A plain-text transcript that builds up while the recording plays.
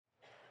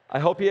I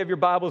hope you have your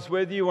Bibles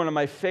with you. One of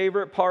my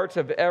favorite parts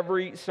of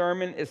every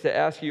sermon is to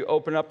ask you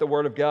open up the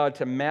Word of God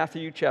to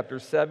Matthew chapter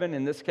 7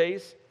 in this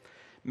case.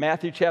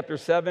 Matthew chapter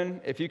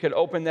 7, if you could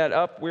open that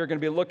up, we're going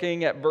to be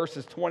looking at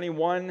verses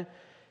 21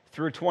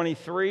 through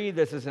 23.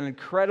 This is an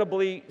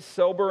incredibly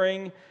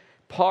sobering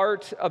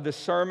part of the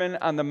Sermon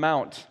on the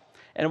Mount.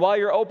 And while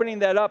you're opening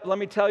that up, let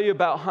me tell you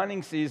about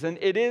hunting season.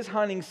 It is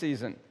hunting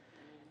season.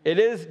 It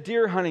is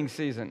deer hunting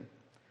season.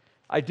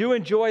 I do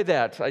enjoy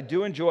that. I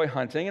do enjoy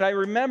hunting. And I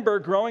remember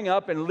growing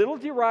up in Little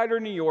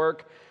DeRuyter, New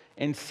York,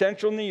 in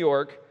central New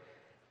York,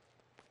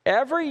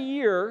 every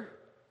year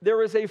there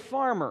was a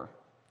farmer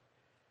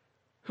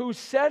who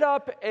set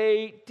up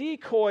a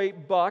decoy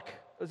buck.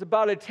 It was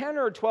about a 10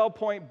 or a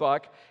 12-point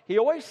buck. He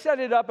always set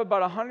it up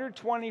about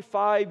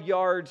 125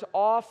 yards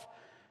off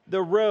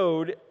the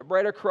road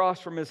right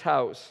across from his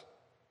house.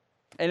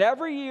 And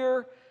every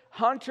year,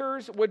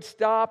 hunters would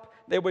stop,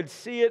 they would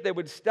see it, they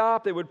would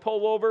stop, they would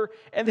pull over,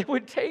 and they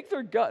would take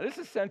their gun. This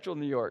is central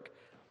New York.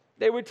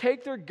 They would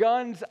take their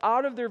guns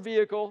out of their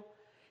vehicle,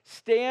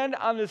 stand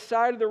on the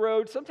side of the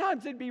road.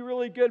 Sometimes they'd be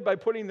really good by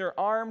putting their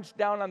arms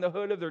down on the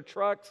hood of their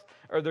trucks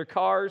or their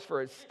cars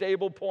for a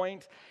stable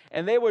point,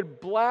 and they would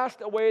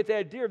blast away at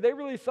that deer. They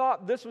really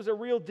thought this was a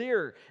real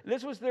deer.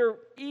 This was their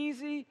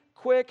easy,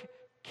 quick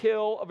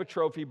kill of a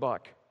trophy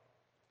buck.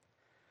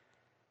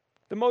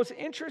 The most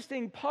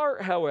interesting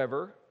part,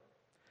 however,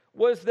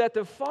 was that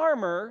the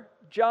farmer,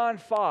 John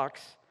Fox,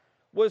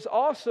 was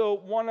also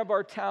one of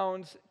our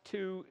town's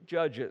two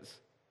judges.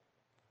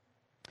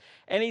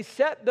 And he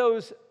set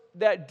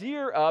that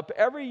deer up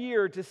every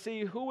year to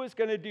see who was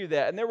going to do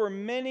that. And there were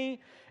many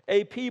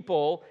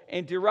people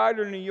in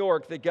DeRuyter, New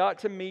York, that got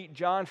to meet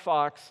John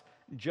Fox,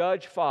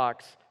 Judge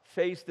Fox,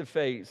 face to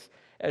face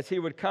as he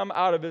would come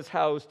out of his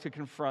house to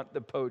confront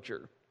the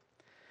poacher.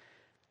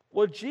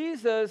 Well,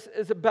 Jesus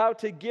is about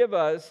to give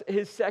us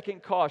his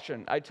second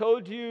caution. I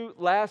told you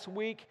last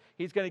week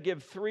he's going to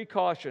give 3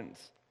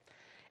 cautions.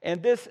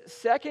 And this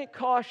second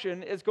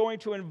caution is going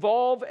to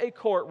involve a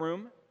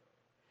courtroom,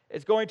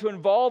 it's going to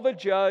involve a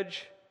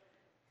judge,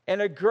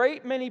 and a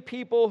great many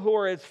people who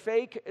are as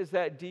fake as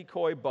that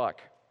decoy buck.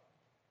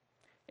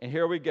 And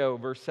here we go,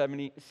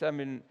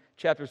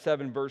 chapter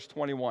 7, verse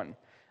 21.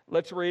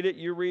 Let's read it.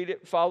 You read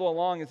it. Follow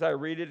along as I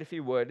read it if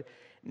you would.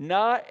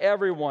 Not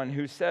everyone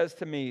who says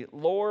to me,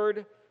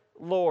 Lord,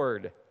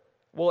 Lord,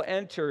 will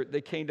enter the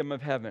kingdom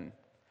of heaven,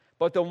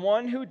 but the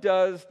one who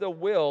does the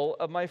will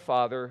of my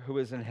Father who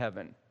is in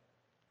heaven.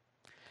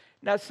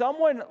 Now,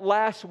 someone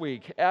last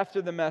week after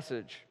the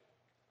message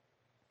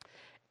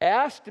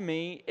asked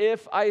me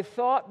if I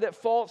thought that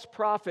false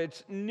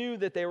prophets knew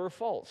that they were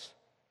false.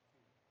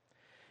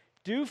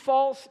 Do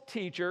false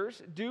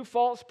teachers, do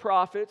false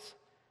prophets,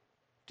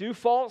 do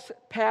false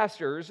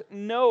pastors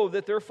know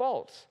that they're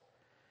false?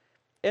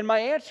 And my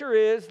answer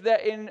is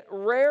that in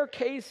rare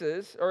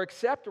cases,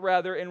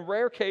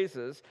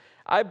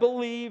 I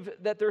believe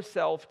that they're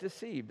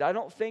self-deceived. I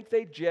don't think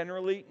they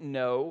generally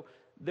know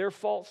they're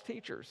false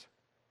teachers.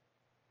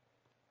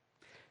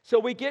 So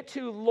we get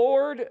to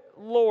Lord,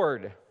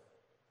 Lord.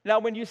 Now,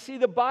 when you see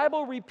the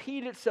Bible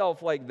repeat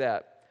itself like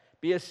that,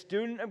 be a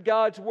student of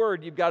God's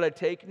Word, you've got to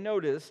take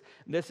notice.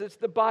 This is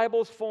the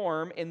Bible's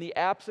form in the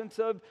absence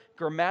of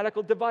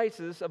grammatical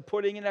devices of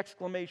putting an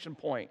exclamation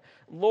point.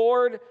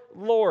 Lord,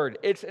 Lord.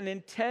 It's an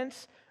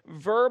intense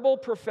verbal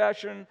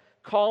profession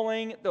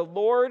calling the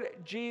Lord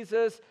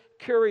Jesus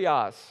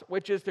Kyrios,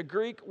 which is the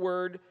Greek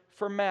word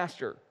for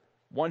master,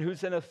 one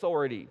who's in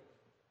authority.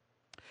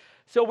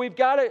 So we've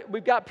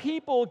got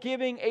people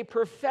giving a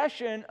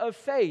profession of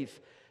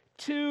faith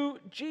to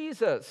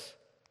Jesus.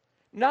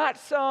 Not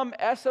some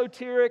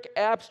esoteric,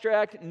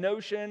 abstract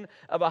notion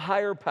of a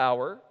higher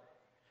power,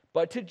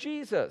 but to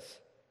Jesus.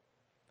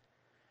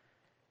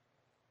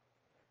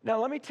 Now,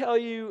 let me tell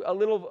you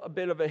a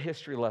bit of a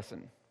history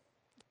lesson.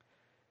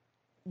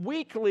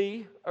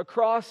 Weekly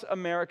across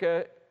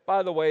America,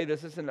 by the way,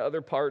 this is in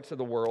other parts of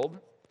the world,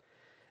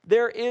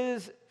 there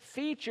is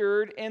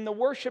featured in the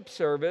worship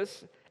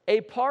service a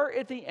part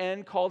at the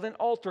end called an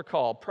altar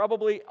call.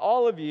 Probably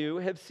all of you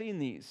have seen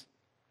these.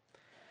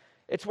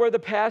 It's where the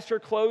pastor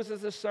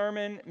closes the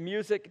sermon,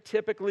 music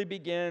typically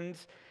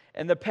begins,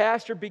 and the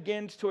pastor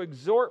begins to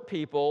exhort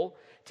people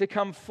to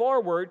come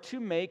forward to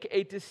make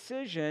a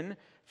decision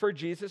for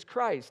Jesus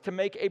Christ, to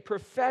make a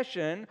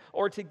profession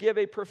or to give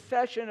a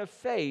profession of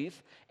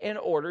faith in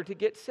order to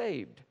get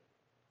saved.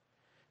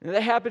 And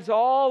that happens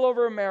all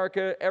over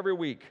America every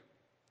week.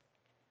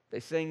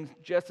 They sing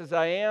Just As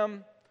I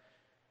Am,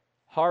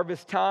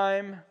 Harvest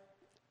Time,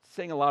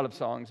 sing a lot of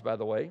songs, by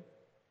the way.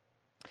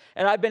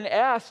 And I've been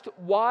asked,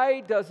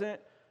 why doesn't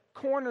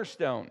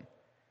Cornerstone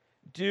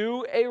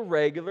do a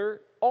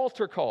regular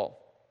altar call?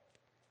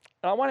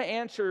 And I want to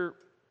answer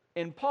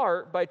in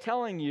part by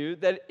telling you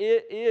that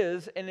it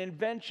is an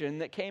invention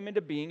that came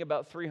into being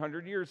about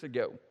 300 years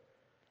ago.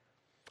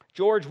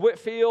 George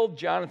Whitefield,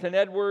 Jonathan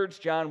Edwards,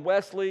 John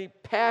Wesley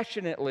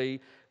passionately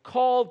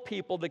called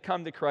people to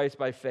come to Christ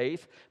by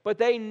faith, but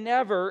they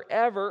never,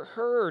 ever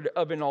heard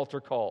of an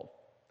altar call.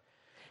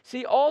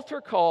 See,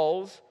 altar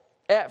calls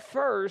at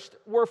first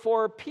were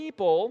for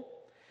people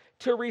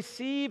to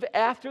receive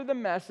after the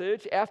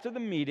message, after the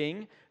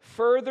meeting,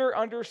 further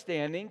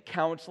understanding,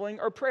 counseling,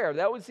 or prayer.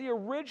 That was the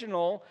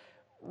original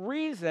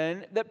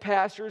reason that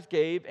pastors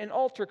gave an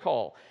altar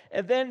call.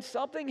 And then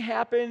something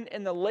happened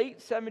in the late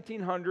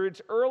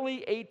 1700s,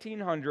 early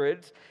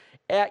 1800s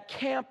at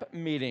camp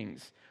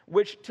meetings,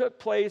 which took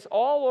place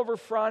all over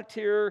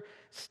frontier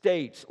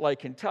states like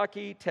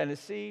Kentucky,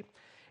 Tennessee.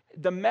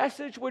 The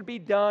message would be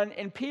done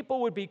and people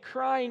would be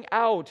crying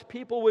out.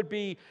 People would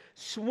be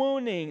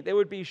swooning. They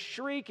would be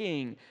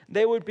shrieking.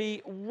 They would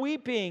be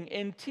weeping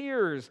in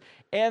tears.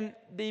 And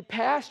the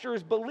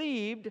pastors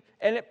believed,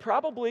 and it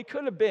probably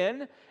could have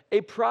been a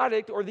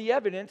product or the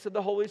evidence of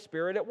the Holy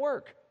Spirit at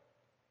work.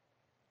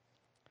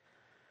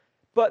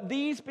 But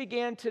these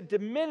began to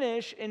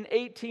diminish in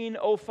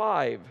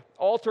 1805.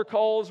 Altar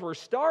calls were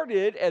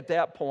started at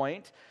that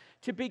point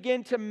to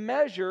begin to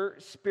measure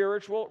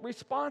spiritual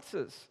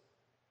responses.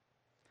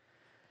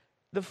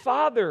 The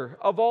father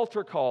of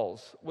altar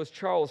calls was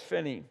Charles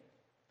Finney,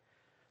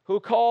 who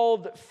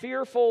called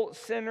fearful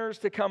sinners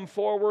to come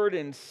forward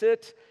and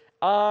sit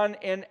on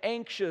an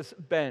anxious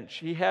bench.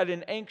 He had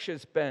an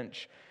anxious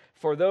bench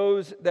for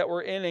those that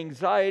were in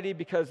anxiety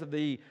because of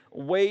the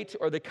weight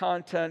or the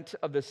content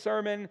of the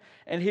sermon.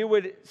 And he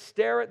would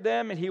stare at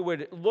them and he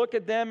would look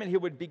at them and he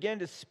would begin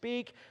to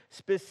speak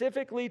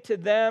specifically to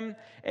them,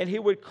 and he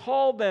would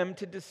call them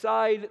to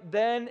decide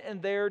then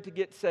and there to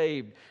get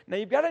saved. Now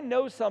you've got to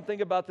know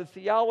something about the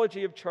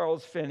theology of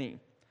Charles Finney.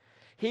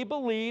 He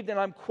believed, and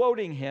I'm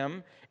quoting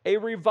him, a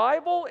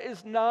revival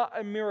is not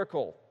a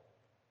miracle.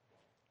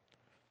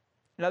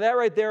 Now that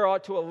right there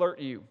ought to alert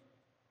you.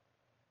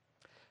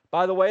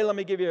 By the way, let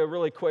me give you a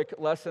really quick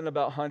lesson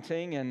about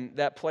hunting, and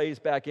that plays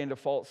back into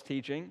false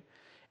teaching.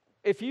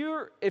 If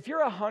you're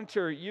a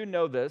hunter, you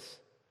know this.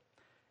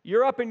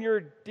 You're up in your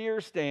deer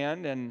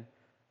stand, and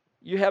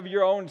you have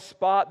your own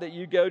spot that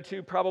you go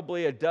to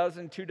probably a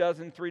dozen, 2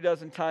 dozen, 3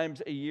 dozen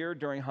times a year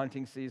during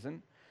hunting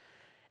season.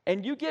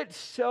 And you get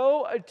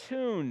so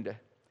attuned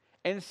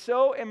and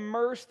so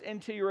immersed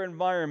into your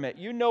environment.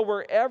 You know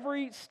where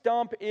every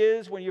stump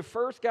is. When you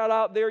first got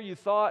out there, you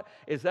thought,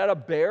 is that a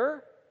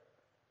bear?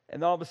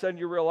 And all of a sudden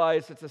you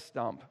realize it's a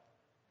stump.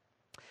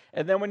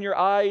 And then when your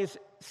eyes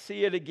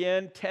see it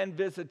again, 10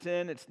 visits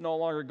in, it's no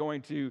longer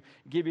going to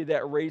give you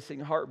that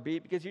racing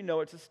heartbeat because you know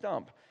it's a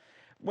stump.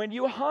 When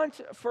you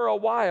hunt for a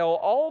while,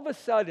 all of a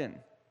sudden,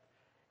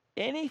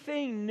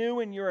 anything new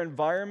in your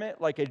environment,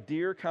 like a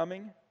deer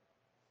coming,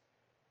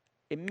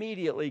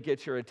 immediately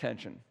gets your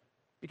attention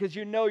because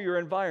you know your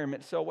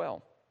environment so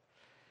well.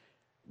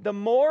 The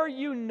more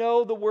you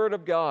know the Word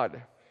of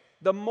God,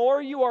 the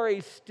more you are a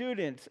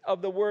student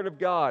of the Word of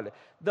God,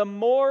 the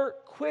more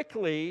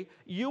quickly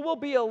you will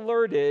be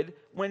alerted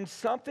when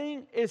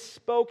something is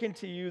spoken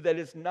to you that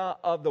is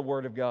not of the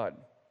Word of God.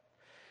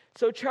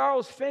 So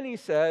Charles Finney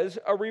says,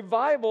 a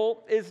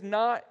revival is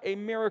not a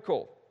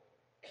miracle.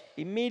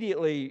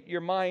 Immediately,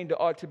 your mind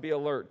ought to be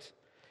alert.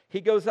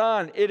 He goes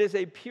on, it is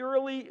a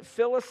purely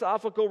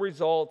philosophical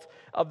result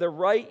of the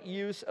right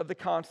use of the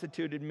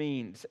constituted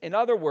means. In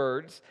other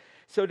words,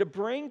 so to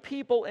bring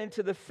people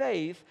into the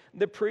faith,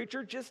 the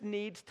preacher just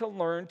needs to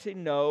learn to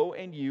know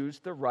and use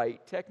the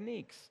right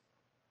techniques.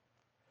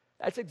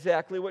 That's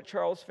exactly what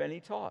Charles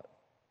Finney taught.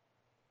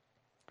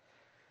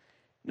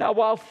 Now,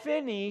 while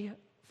Finney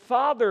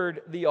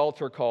fathered the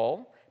altar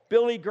call,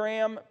 Billy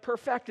Graham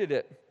perfected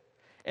it.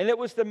 And it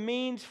was the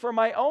means for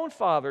my own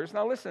fathers.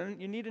 Now listen,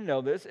 you need to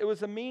know this. It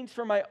was the means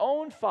for my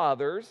own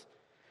father's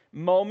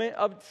moment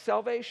of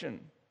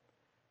salvation.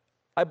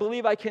 I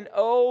believe I can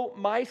owe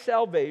my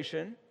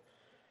salvation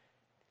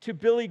to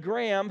Billy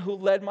Graham, who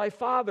led my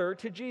father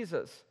to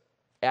Jesus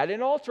at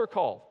an altar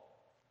call.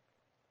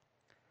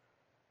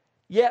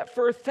 Yet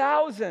for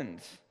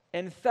thousands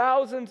and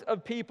thousands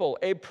of people,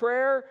 a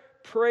prayer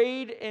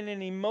prayed in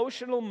an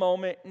emotional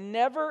moment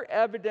never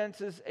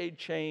evidences a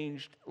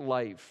changed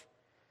life.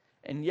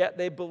 And yet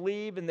they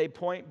believe and they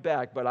point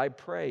back, but I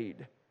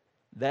prayed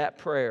that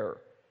prayer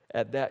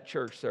at that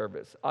church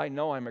service. I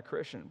know I'm a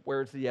Christian.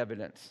 Where's the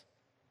evidence?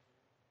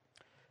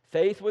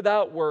 Faith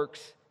without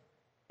works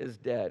is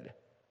dead.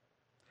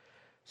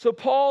 So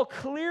Paul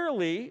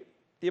clearly,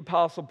 the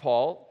Apostle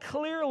Paul,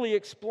 clearly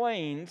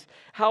explains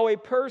how a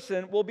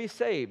person will be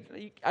saved.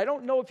 I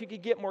don't know if you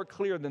could get more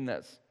clear than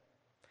this.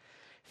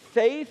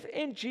 Faith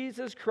in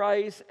Jesus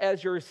Christ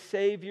as your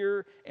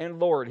Savior and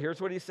Lord.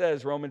 Here's what he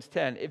says, Romans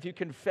 10. If you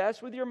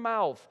confess with your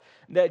mouth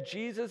that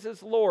Jesus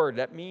is Lord,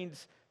 that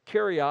means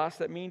Kyrios,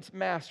 that means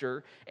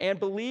master, and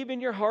believe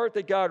in your heart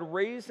that God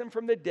raised him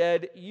from the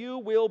dead, you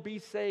will be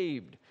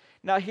saved.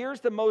 Now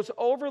here's the most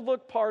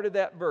overlooked part of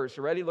that verse.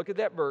 You ready? Look at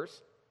that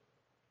verse.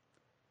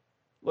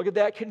 Look at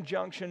that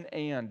conjunction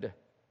and.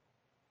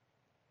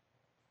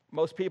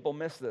 Most people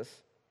miss this.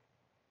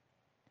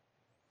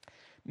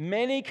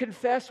 Many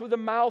confess with the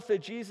mouth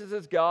that Jesus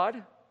is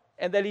God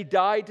and that he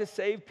died to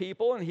save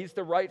people and he's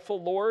the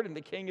rightful Lord and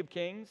the King of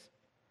Kings.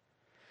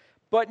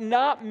 But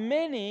not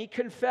many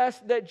confess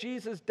that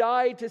Jesus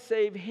died to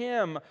save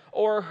him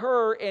or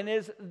her and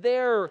is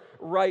their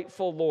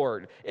rightful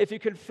Lord. If you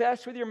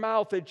confess with your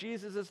mouth that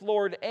Jesus is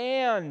Lord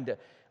and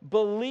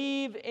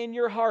believe in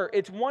your heart,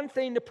 it's one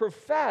thing to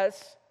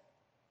profess,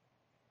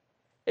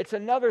 it's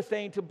another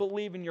thing to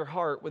believe in your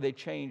heart with a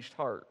changed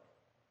heart.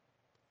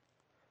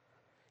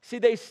 See,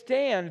 they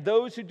stand,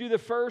 those who do the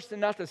first and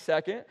not the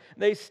second,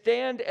 they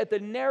stand at the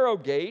narrow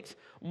gate,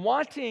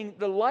 wanting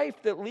the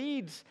life that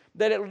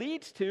it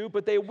leads to,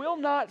 but they will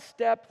not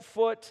step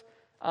foot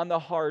on the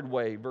hard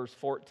way, verse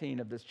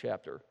 14 of this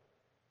chapter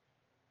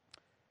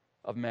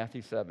of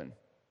Matthew 7.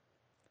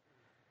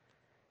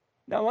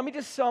 Now, let me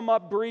just sum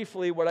up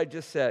briefly what I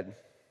just said.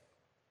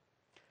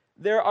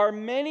 There are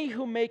many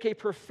who make a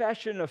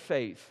profession of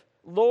faith.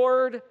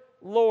 Lord,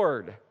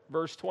 Lord,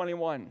 verse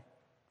 21.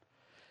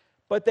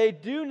 But they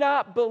do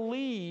not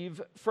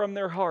believe from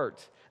their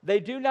heart. They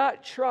do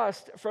not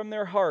trust from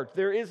their heart.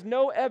 There is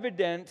no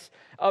evidence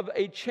of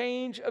a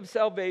change of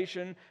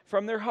salvation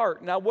from their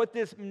heart. Now, what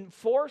this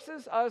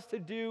forces us to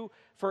do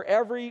for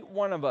every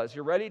one of us,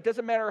 you ready? It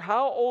doesn't matter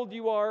how old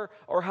you are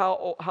or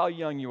how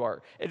young you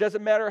are. It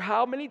doesn't matter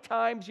how many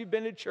times you've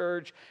been to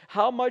church,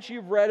 how much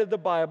you've read of the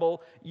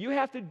Bible. You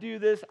have to do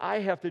this. I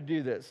have to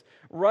do this.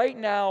 Right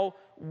now,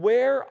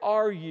 where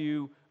are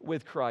you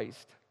with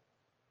Christ?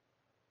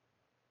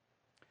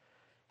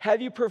 Have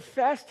you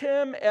professed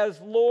him as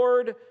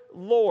Lord,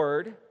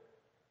 Lord,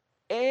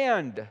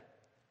 and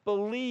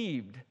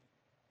believed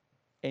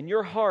in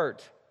your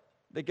heart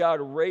that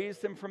God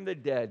raised him from the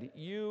dead?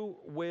 You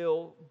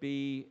will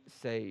be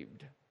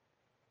saved.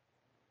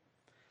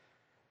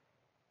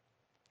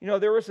 You know,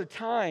 there was a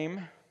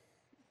time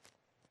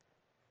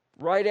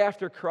right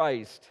after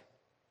Christ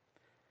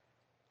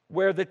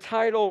where the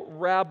title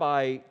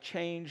rabbi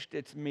changed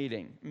its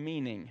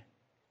meaning.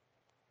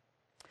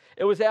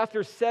 It was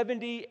after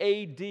 70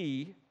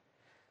 AD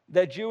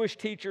that Jewish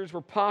teachers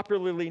were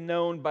popularly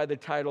known by the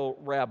title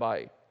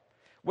rabbi,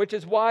 which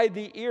is why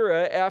the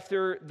era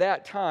after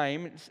that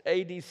time,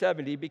 AD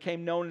 70,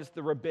 became known as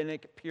the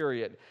rabbinic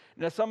period.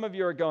 Now, some of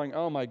you are going,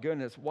 oh my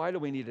goodness, why do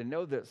we need to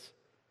know this?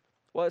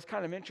 Well, it's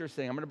kind of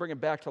interesting. I'm going to bring it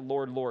back to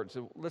Lord, Lord.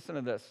 So listen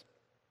to this.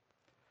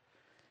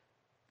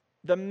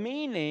 The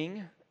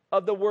meaning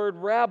of the word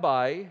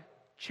rabbi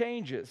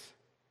changes.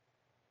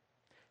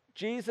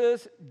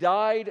 Jesus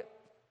died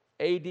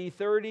AD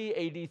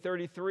 30, AD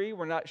 33,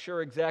 we're not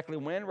sure exactly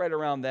when, right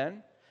around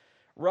then.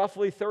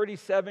 Roughly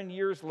 37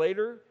 years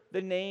later,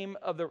 the name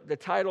of the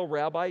title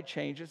rabbi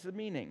changes the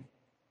meaning.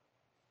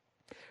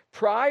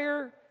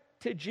 Prior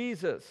to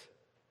Jesus,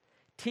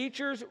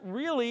 teachers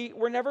really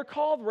were never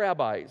called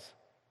rabbis.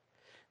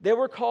 They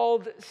were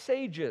called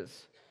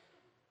sages.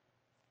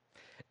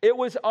 It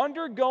was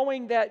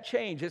undergoing that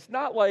change. It's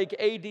not like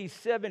AD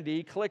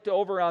 70 clicked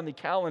over on the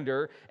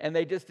calendar and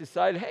they just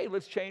decided, hey,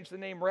 let's change the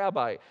name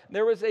rabbi.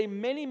 There was a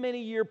many,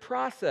 many year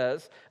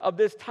process of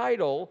this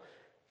title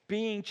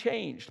being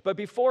changed. But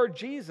before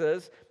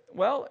Jesus,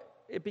 well,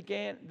 they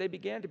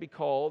began to be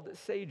called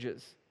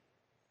sages.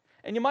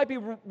 And you might be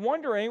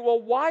wondering,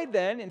 well, why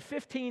then in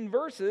 15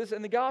 verses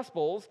in the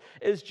Gospels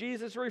is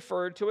Jesus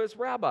referred to as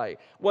rabbi?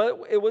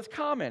 Well, it was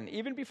common,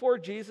 even before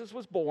Jesus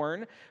was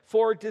born,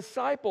 for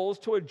disciples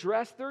to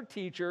address their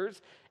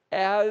teachers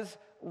as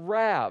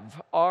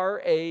Rav,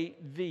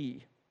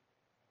 R-A-V.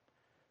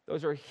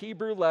 Those are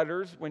Hebrew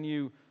letters when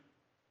you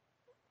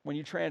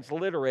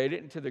transliterate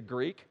it into the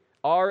Greek,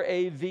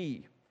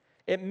 R-A-V.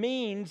 It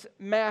means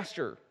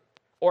master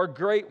or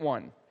great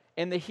one.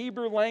 In the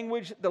Hebrew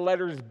language, the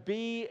letters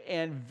B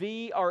and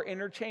V are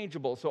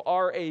interchangeable. So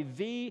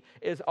R-A-V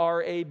is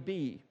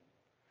R-A-B.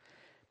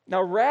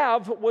 Now,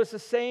 Rav was the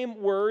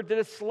same word that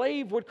a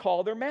slave would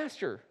call their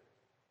master.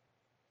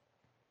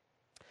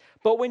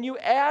 But when you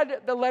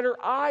add the letter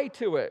I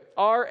to it,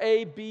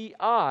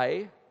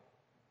 R-A-B-I,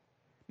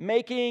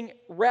 making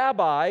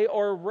rabbi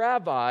or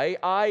rabbi,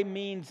 I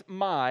means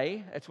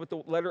my, that's what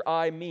the letter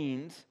I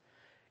means,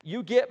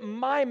 you get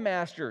my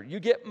master, you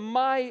get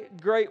my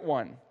great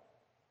one.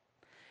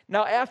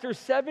 Now, after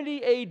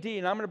 70 AD,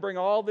 and I'm going to bring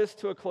all this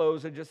to a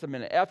close in just a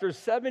minute. After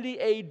 70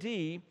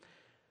 AD,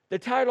 the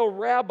title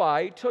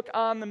rabbi took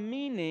on the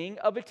meaning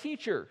of a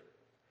teacher.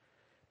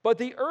 But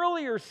the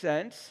earlier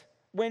sense,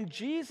 when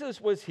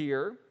Jesus was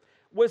here,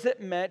 was it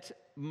meant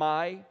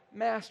my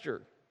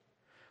master,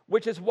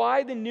 which is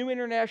why the New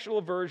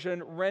International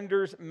Version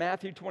renders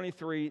Matthew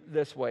 23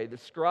 this way. The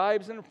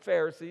scribes and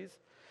Pharisees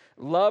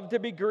loved to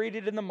be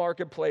greeted in the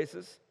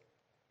marketplaces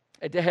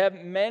and to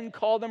have men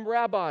call them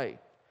rabbi.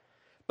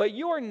 But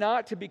you are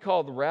not to be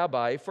called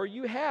rabbi, for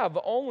you have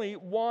only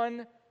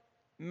one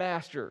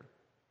master,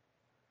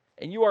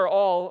 and you are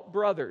all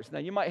brothers. Now,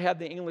 you might have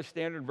the English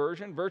Standard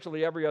Version.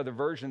 Virtually every other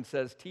version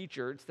says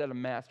teacher instead of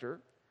master.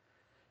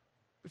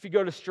 If you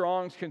go to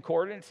Strong's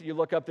Concordance and you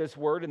look up this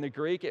word in the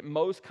Greek, it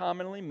most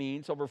commonly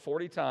means, over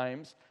 40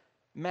 times,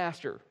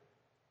 master.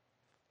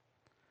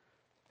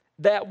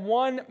 That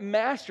one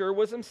master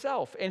was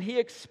himself, and he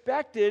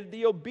expected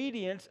the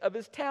obedience of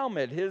his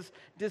Talmud, his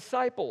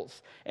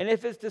disciples. And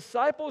if his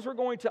disciples were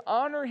going to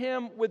honor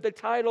him with the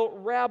title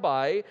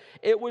rabbi,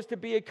 it was to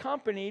be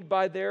accompanied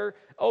by their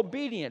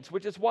obedience,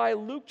 which is why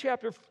Luke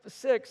chapter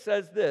 6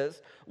 says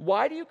this: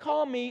 "Why do you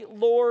call me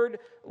Lord,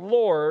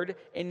 Lord,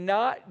 and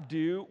not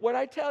do what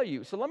I tell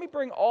you?" So let me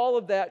bring all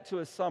of that to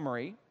a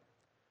summary.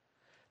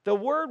 The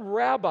word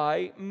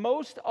rabbi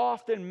most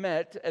often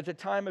meant at the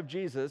time of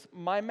Jesus,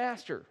 my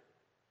master.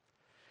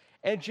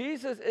 And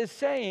Jesus is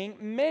saying,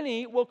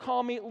 many will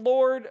call me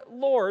Lord,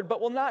 Lord,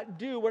 but will not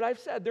do what I've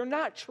said. They're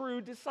not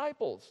true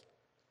disciples.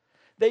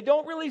 They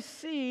don't really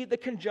see the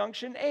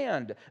conjunction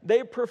and.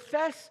 They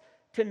profess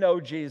to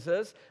know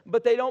Jesus,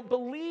 but they don't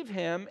believe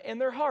him in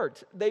their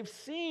hearts. They've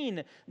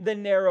seen the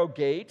narrow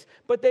gate,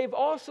 but they've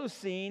also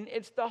seen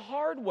it's the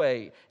hard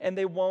way, and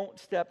they won't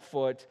step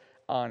foot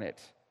on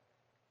it.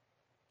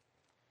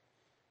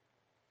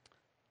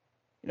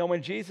 You know,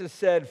 when Jesus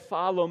said,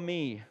 "Follow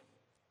me,"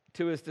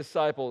 to his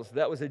disciples,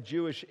 that was a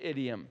Jewish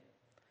idiom.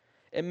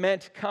 It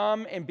meant,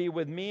 come and be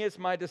with me as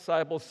my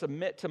disciples,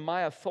 submit to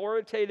my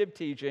authoritative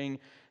teaching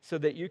so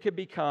that you could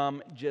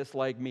become just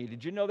like me.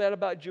 Did you know that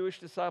about Jewish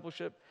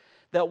discipleship?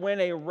 That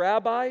when a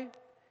rabbi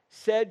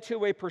said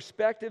to a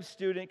prospective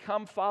student,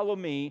 "Come follow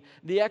me,"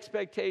 the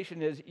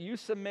expectation is you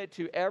submit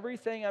to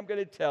everything I'm going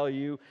to tell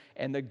you,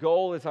 and the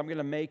goal is I'm going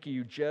to make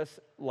you just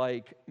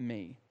like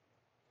me.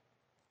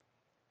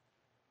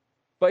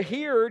 But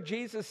here,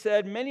 Jesus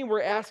said many were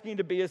asking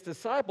to be his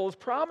disciples,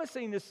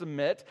 promising to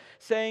submit,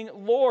 saying,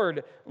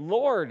 "Lord,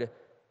 Lord."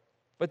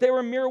 But they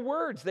were mere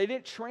words. They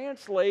didn't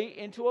translate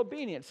into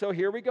obedience. So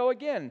here we go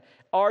again.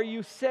 Are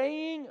you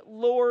saying,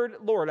 "Lord,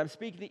 Lord"? I'm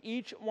speaking to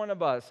each one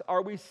of us.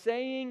 Are we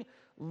saying,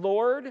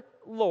 "Lord,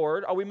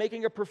 Lord"? Are we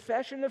making a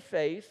profession of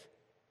faith,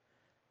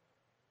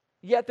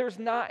 yet there's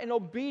not an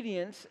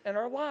obedience in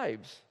our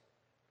lives?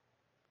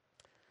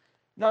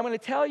 Now, I'm going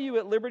to tell you,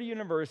 at Liberty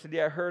University,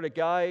 I heard a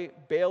guy,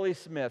 Bailey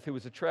Smith, who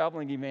was a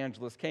traveling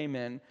evangelist, came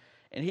in,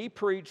 and he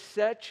preached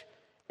such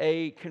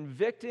a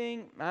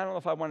convicting, I don't know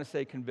if I want to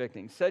say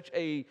convicting, such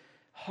a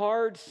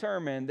hard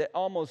sermon that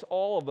almost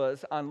all of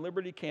us on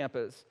Liberty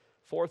campus,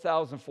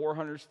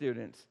 4,400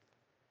 students,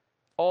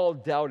 all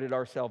doubted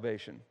our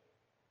salvation.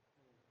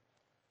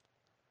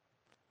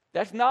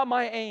 That's not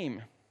my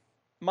aim.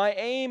 My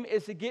aim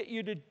is to get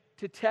you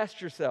to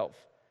test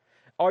yourself.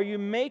 Are you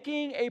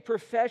making a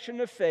profession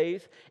of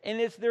faith,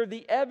 and is there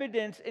the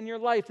evidence in your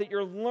life that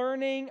you're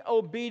learning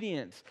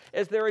obedience?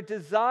 Is there a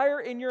desire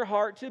in your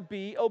heart to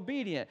be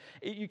obedient?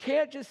 You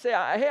can't just say,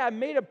 "Hey, I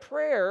made a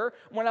prayer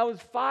when I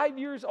was 5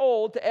 years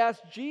old to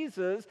ask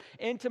Jesus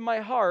into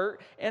my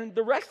heart, and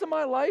the rest of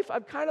my life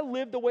I've kind of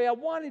lived the way I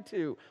wanted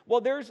to."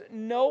 Well, there's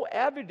no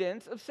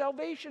evidence of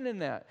salvation in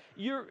that.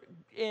 You're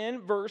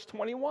in verse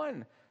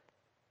 21.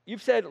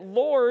 You've said,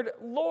 "Lord,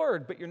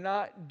 Lord," but you're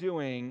not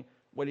doing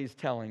what he's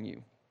telling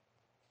you.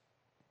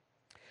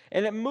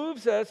 And it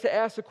moves us to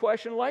ask the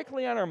question,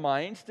 likely on our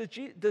minds,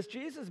 does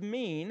Jesus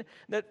mean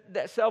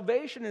that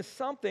salvation is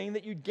something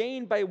that you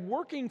gain by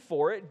working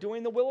for it,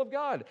 doing the will of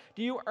God?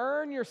 Do you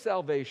earn your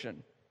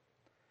salvation?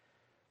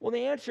 Well,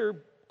 the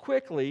answer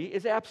quickly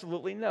is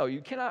absolutely no.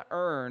 You cannot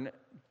earn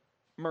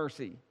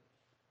mercy.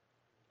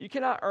 You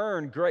cannot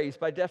earn grace.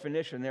 By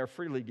definition, they're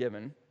freely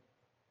given.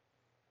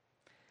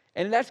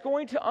 And that's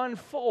going to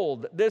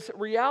unfold. This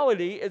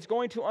reality is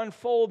going to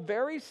unfold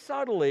very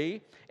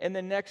subtly in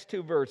the next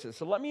two verses.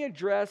 So let me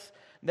address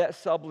that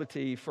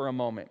subtlety for a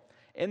moment.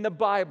 In the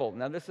Bible,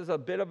 now this is a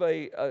bit of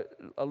a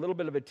little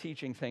bit of a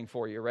teaching thing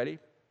for you. Ready?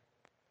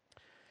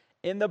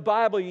 In the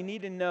Bible, you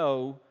need to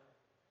know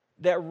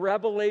that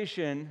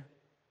revelation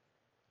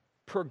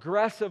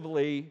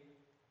progressively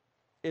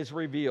is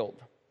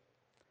revealed.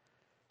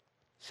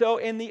 So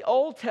in the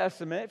Old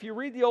Testament, if you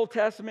read the Old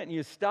Testament and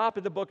you stop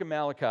at the book of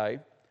Malachi,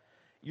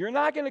 you're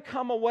not going to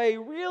come away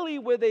really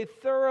with a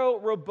thorough,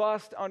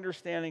 robust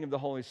understanding of the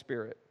Holy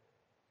Spirit.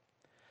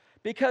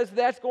 Because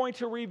that's going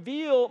to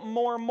reveal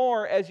more and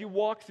more as you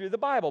walk through the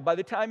Bible. By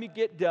the time you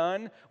get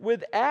done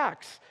with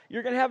Acts,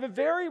 you're going to have a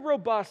very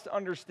robust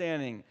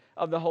understanding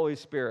of the Holy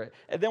Spirit.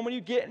 And then when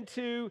you get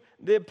into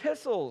the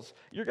epistles,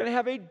 you're going to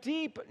have a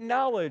deep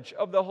knowledge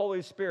of the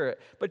Holy Spirit.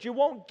 But you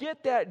won't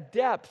get that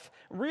depth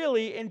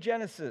really in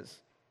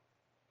Genesis.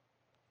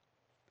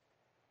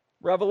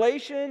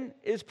 Revelation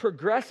is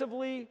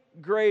progressively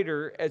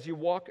greater as you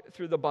walk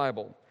through the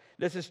Bible.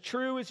 This is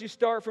true as you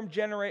start from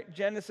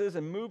Genesis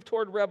and move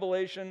toward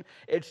Revelation.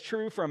 It's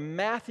true from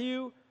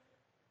Matthew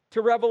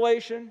to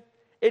Revelation.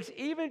 It's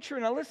even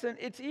true, now listen,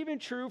 it's even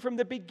true from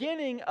the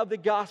beginning of the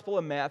Gospel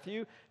of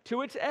Matthew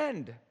to its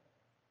end.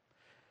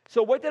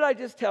 So what did I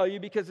just tell you?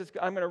 Because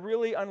I'm going to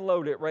really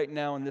unload it right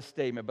now in this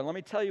statement. But let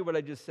me tell you what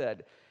I just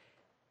said.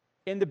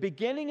 In the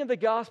beginning of the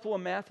Gospel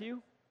of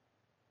Matthew,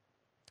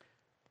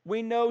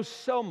 we know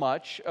so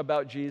much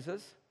about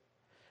Jesus,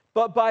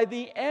 but by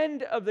the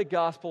end of the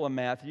Gospel of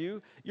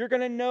Matthew, you're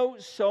going to know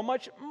so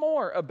much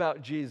more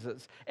about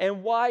Jesus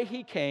and why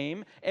he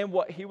came and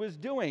what he was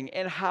doing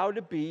and how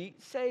to be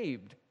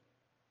saved.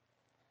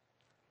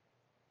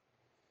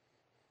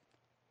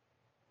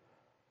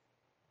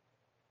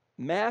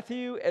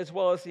 Matthew, as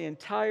well as the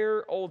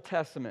entire Old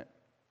Testament,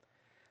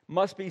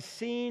 must be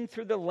seen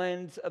through the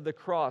lens of the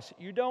cross.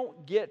 You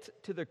don't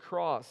get to the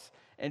cross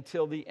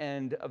until the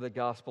end of the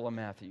Gospel of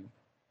Matthew.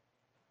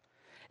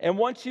 And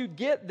once you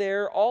get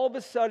there, all of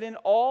a sudden,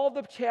 all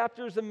the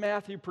chapters of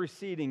Matthew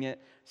preceding it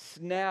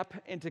snap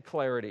into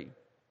clarity.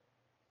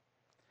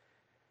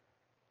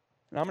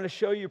 And I'm going to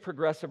show you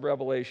progressive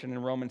revelation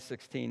in Romans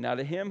 16. Now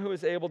to him who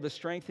is able to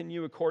strengthen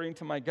you according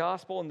to my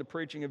gospel and the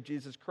preaching of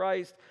Jesus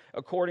Christ,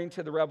 according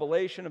to the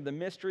revelation of the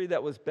mystery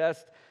that was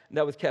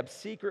kept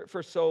secret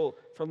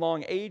for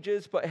long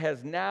ages, but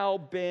has now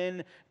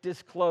been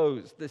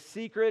disclosed. The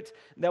secret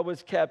that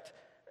was kept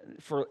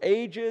for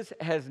ages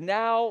has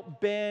now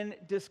been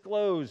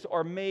disclosed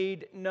or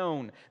made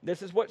known.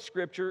 This is what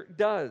Scripture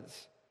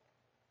does.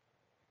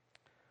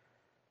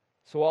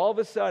 So all of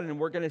a sudden,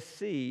 we're going to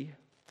see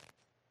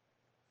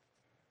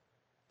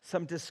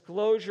some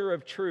disclosure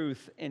of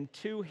truth in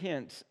two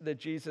hints that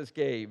Jesus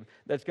gave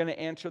that's going to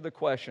answer the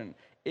question,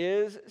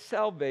 is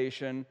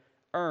salvation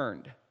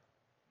earned?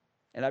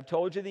 And I've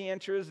told you the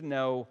answer is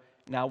no.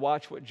 Now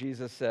watch what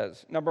Jesus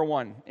says. Number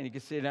one, and you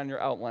can see it on your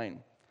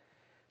outline.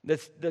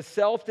 The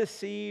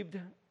self-deceived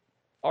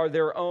are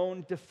their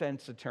own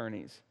defense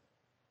attorneys.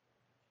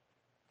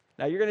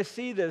 Now you're going to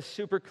see this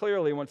super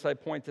clearly once I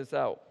point this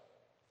out.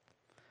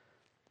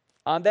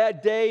 On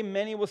that day,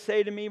 many will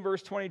say to me,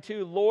 verse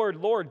 22, Lord,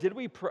 Lord, did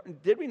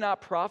we not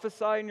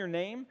prophesy in your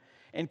name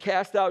and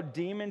cast out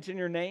demons in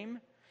your name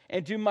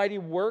and do mighty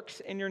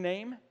works in your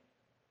name?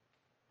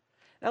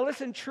 Now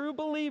listen, true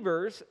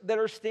believers that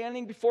are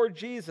standing before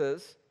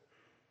Jesus,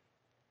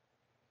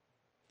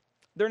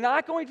 they're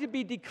not going to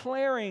be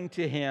declaring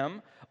to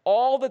him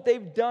all that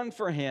they've done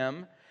for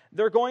him.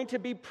 They're going to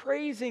be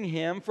praising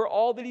him for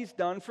all that he's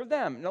done for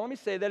them. Now, let me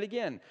say that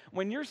again.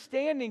 When you're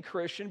standing,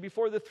 Christian,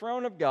 before the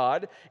throne of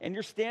God, and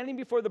you're standing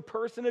before the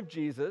person of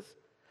Jesus,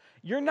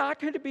 you're not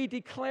going to be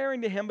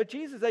declaring to him, but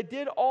Jesus, I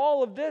did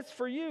all of this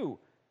for you.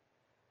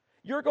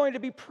 You're going to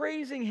be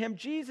praising him,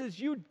 Jesus,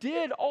 you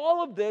did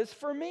all of this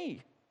for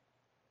me.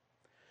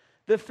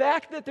 The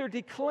fact that they're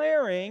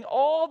declaring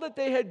all that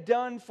they had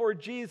done for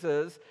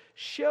Jesus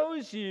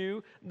shows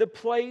you the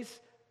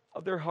place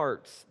of their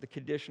hearts, the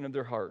condition of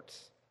their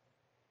hearts.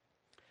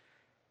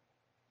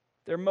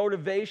 Their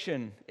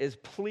motivation is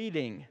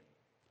pleading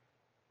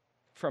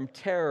from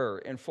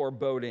terror and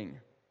foreboding.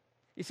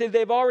 You see,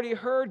 they've already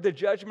heard the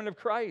judgment of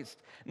Christ.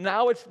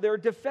 Now it's their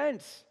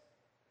defense.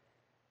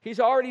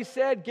 He's already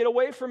said, get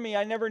away from me,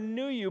 I never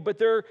knew you. But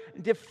they're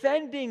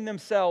defending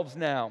themselves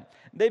now.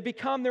 They've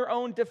become their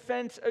own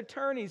defense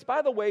attorneys.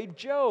 By the way,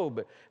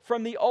 Job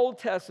from the Old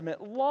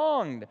Testament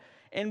longed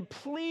and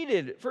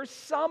pleaded for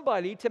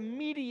somebody to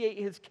mediate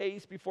his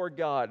case before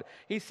God.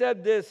 He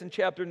said this in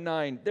chapter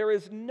 9, there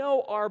is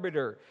no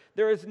arbiter,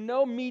 there is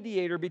no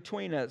mediator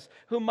between us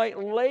who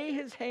might lay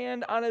his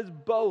hand on us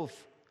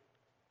both.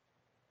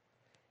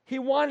 He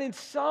wanted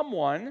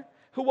someone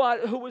who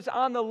was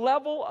on the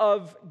level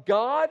of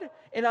God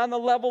and on the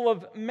level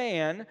of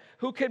man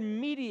who could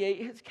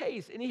mediate his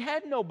case, and he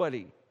had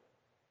nobody.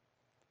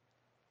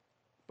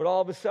 But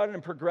all of a sudden,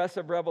 in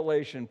progressive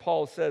revelation,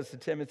 Paul says to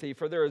Timothy,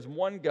 for there is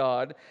one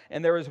God,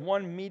 and there is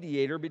one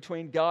mediator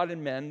between God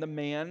and men, the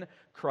man,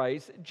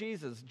 Christ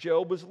Jesus.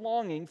 Job was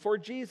longing for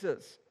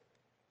Jesus.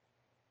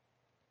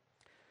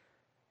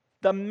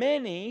 The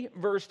many,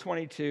 verse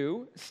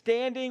 22,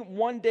 standing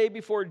one day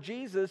before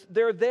Jesus,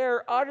 they're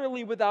there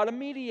utterly without a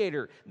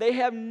mediator. They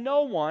have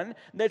no one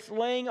that's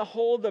laying a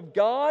hold of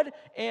God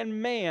and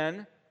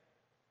man,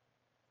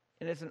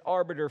 and is an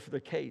arbiter for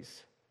the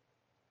case.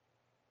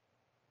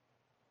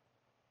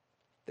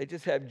 They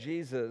just have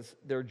Jesus,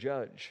 their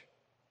judge.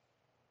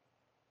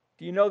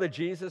 Do you know that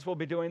Jesus will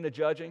be doing the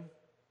judging?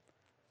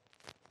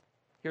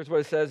 Here's what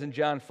it says in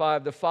John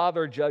 5. The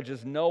Father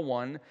judges no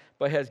one,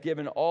 but has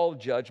given all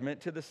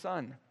judgment to the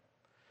Son.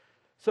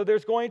 So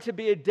there's going to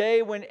be a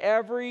day when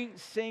every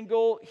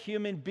single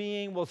human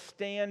being will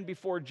stand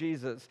before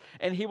Jesus,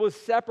 and he will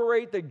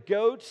separate the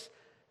goats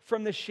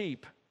from the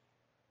sheep.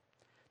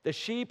 The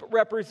sheep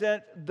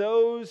represent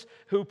those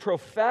who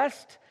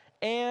professed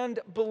and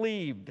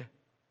believed.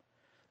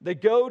 The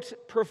goats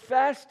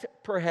professed,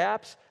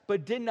 perhaps,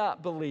 but did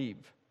not believe.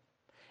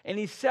 And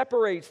he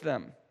separates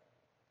them.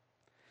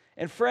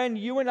 And friend,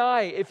 you and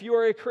I, if you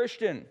are a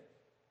Christian,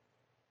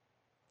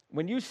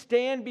 when you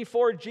stand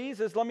before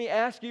Jesus, let me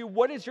ask you,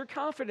 what is your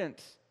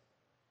confidence?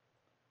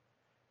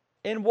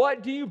 And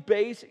what do you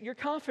base your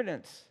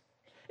confidence?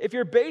 If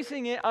you're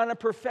basing it on a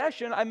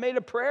profession, I made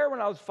a prayer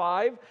when I was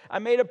 5, I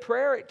made a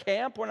prayer at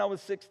camp when I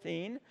was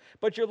 16,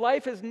 but your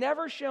life has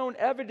never shown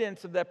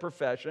evidence of that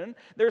profession,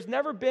 there's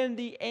never been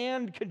the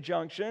and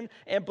conjunction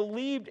and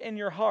believed in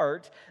your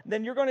heart,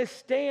 then you're going to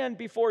stand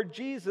before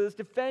Jesus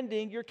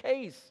defending your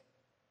case.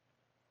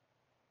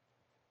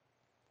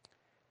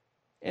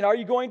 And are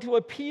you going to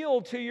appeal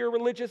to your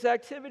religious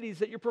activities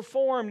that you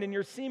performed and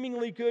your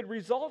seemingly good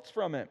results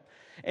from it?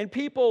 And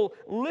people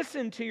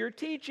listened to your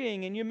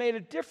teaching and you made a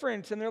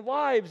difference in their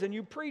lives and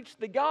you preached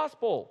the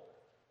gospel.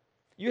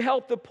 You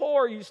helped the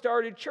poor, you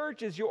started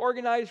churches, you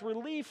organized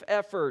relief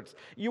efforts,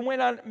 you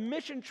went on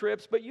mission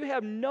trips, but you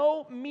have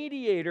no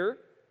mediator,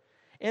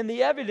 and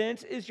the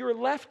evidence is you're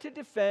left to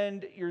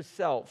defend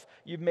yourself.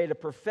 You've made a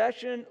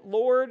profession,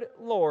 Lord,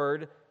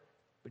 Lord,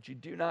 but you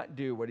do not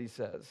do what he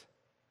says.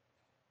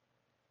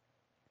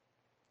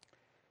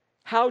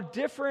 How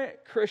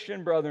different,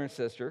 Christian brother and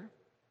sister,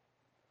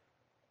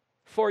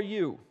 for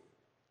you,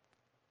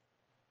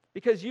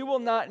 because you will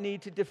not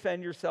need to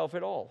defend yourself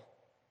at all.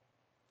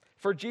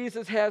 For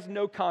Jesus has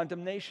no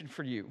condemnation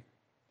for you.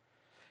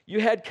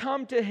 You had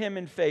come to him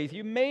in faith.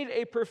 You made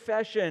a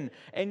profession,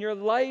 and your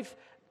life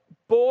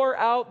bore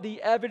out the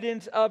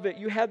evidence of it.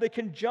 You had the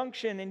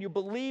conjunction, and you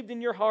believed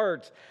in your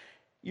heart.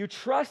 You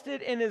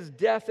trusted in his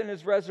death and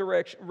his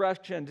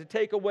resurrection to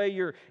take away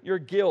your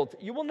guilt.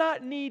 You will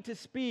not need to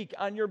speak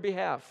on your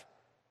behalf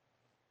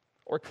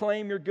or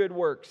claim your good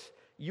works.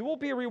 You will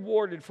be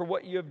rewarded for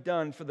what you have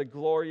done for the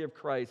glory of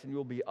Christ, and you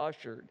will be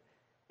ushered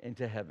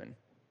into heaven.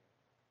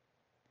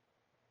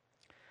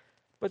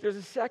 But there's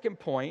a second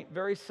point,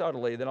 very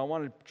subtly, that I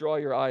want to draw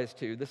your eyes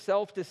to. The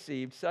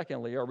self-deceived,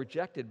 secondly, are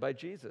rejected by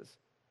Jesus.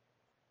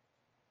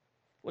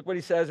 Look what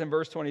he says in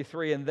verse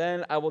 23, and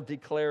then I will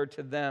declare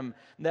to them.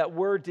 That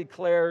word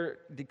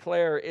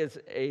declare is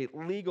a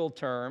legal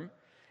term.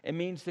 It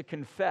means to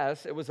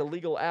confess. It was a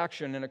legal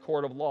action in a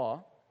court of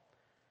law.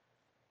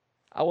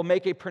 I will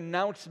make a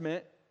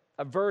pronouncement,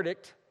 a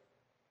verdict.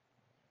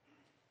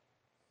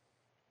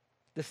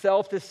 The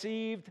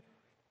self-deceived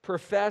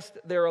professed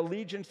their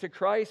allegiance to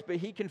Christ, but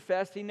he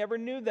confessed he never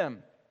knew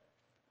them.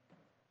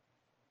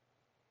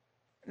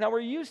 Now,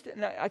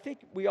 I think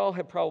we all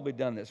have probably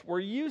done this. We're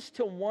used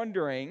to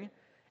wondering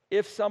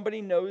if somebody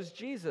knows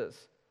Jesus.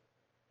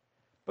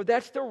 But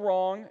that's the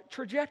wrong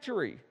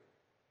trajectory.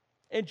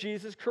 And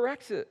Jesus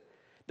corrects it.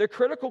 The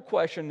critical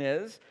question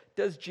is,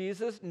 does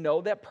Jesus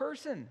know that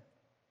person?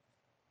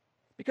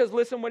 Because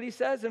listen what he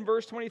says in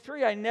verse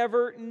 23, I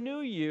never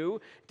knew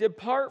you.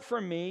 Depart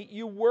from me,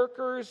 you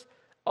workers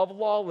of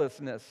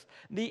lawlessness.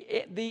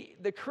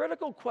 The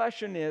critical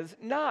question is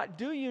not,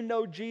 do you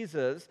know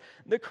Jesus?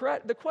 The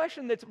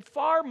question that's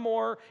far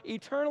more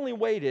eternally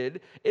weighted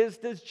is,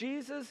 does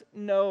Jesus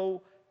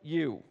know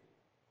you?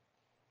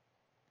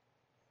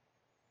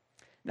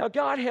 Now,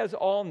 God has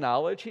all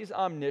knowledge. He's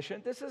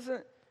omniscient. This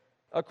isn't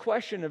a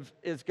question of,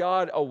 is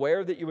God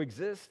aware that you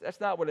exist? That's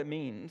not what it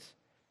means.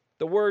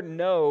 The word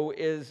know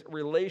is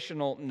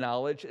relational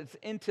knowledge. It's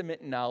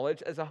intimate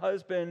knowledge. As a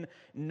husband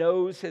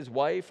knows his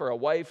wife or a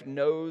wife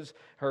knows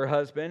her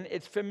husband,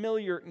 it's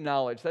familiar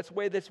knowledge. That's the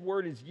way this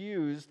word is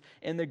used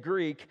in the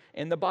Greek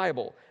in the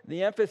Bible.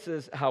 The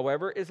emphasis,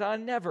 however, is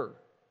on never.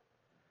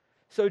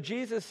 So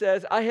Jesus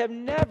says, I have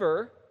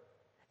never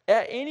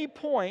at any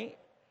point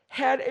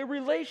had a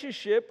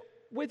relationship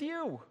with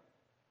you.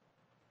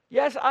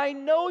 Yes, I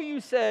know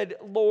you said,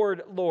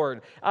 Lord,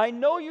 Lord. I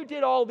know you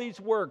did all these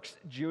works,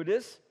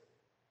 Judas,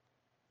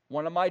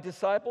 one of my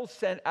disciples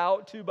sent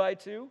out 2 by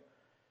 2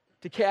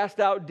 to cast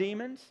out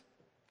demons.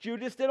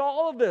 Judas did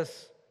all of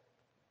this.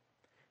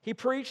 He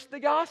preached the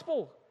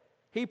gospel.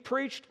 He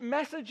preached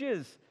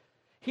messages.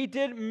 He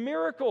did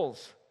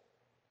miracles.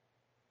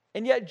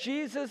 And yet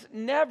Jesus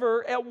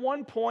never at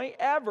one point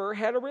ever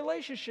had a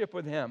relationship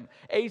with him,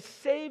 a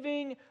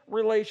saving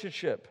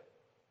relationship.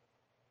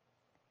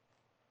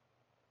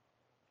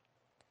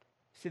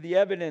 See, the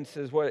evidence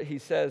is what he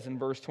says in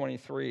verse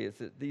 23, is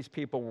that these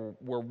people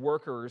were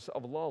workers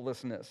of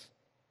lawlessness.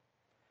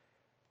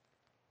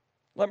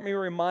 Let me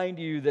remind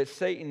you that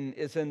Satan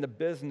is in the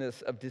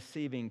business of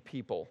deceiving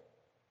people.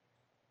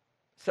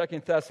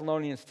 2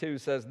 Thessalonians 2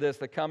 says this,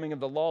 the coming of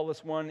the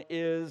lawless one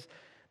is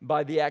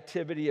by the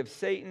activity of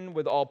Satan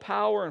with all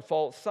power and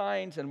false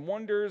signs and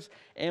wonders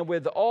and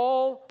with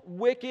all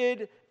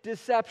wicked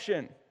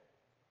deception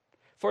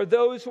for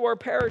those who are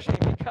perishing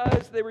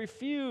because they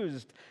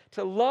refused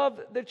to love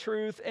the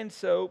truth and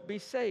so be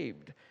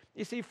saved.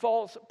 You see,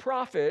 false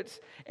prophets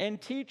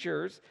and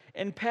teachers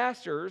and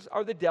pastors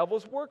are the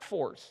devil's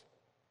workforce.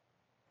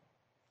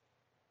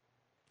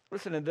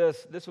 Listen to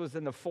this. This was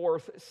in the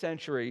 4th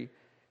century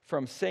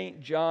from St.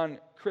 John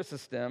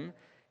Chrysostom.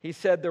 He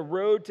said, the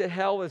road to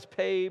hell is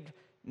paved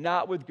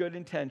not with good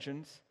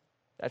intentions.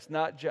 That's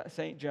not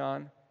St.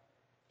 John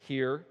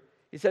here.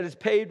 He said, it's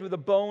paved with the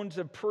bones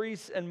of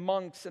priests and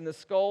monks, and the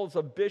skulls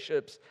of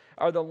bishops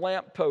are the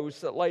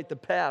lampposts that light the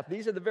path.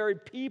 These are the very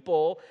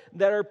people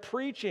that are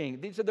preaching.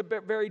 These are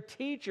the very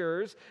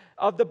teachers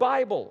of the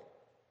Bible.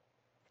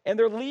 And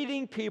they're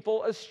leading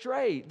people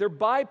astray. They're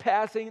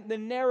bypassing the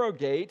narrow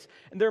gates,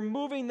 and they're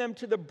moving them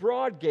to the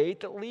broad gate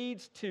that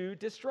leads to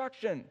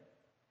destruction.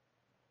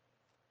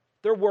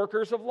 They're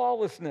workers of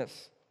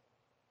lawlessness.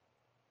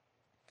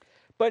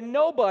 But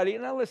nobody,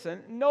 now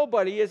listen,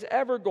 nobody is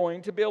ever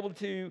going to be able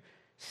to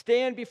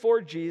stand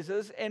before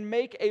Jesus and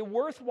make a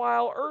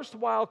worthwhile,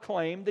 erstwhile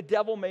claim, the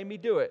devil made me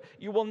do it.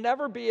 You will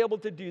never be able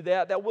to do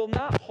that. That will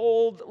not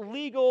hold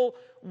legal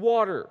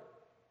water.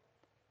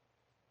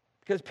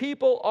 Because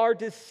people are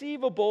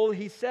deceivable,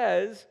 he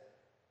says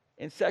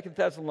in 2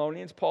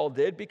 Thessalonians, Paul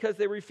did, because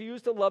they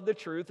refused to love the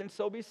truth and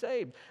so be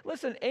saved.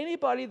 Listen,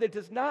 anybody that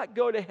does not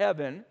go to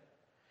heaven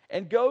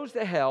and goes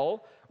to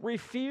hell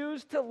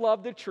refuse to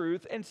love the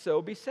truth and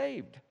so be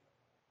saved.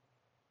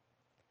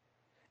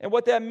 And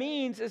what that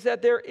means is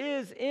that there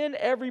is in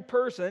every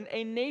person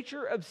a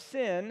nature of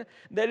sin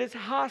that is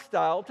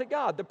hostile to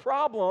God. The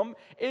problem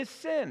is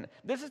sin.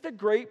 This is the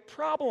great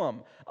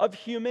problem of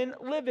human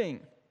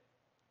living.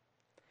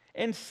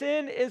 And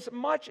sin is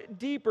much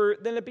deeper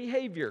than a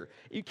behavior.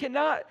 You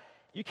cannot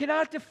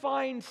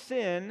define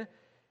sin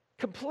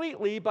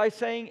completely by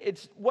saying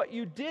it's what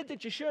you did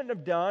that you shouldn't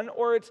have done,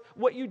 or it's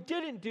what you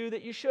didn't do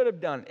that you should have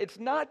done. It's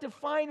not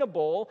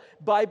definable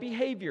by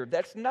behavior.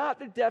 That's not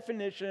the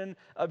definition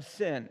of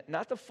sin,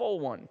 not the full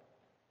one.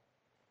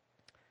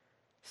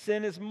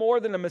 Sin is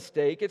more than a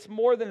mistake. It's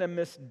more than a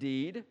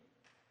misdeed.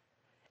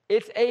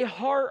 It's a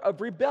heart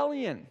of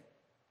rebellion.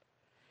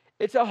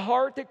 It's a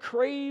heart that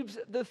craves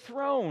the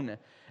throne.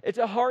 It's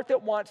a heart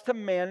that wants to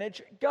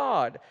manage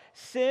God.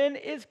 Sin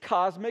is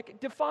cosmic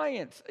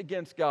defiance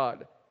against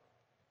God.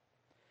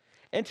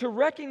 And to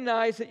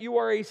recognize that you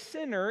are a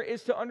sinner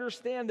is to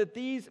understand that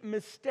these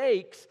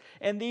mistakes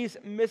and these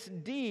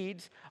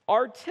misdeeds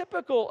are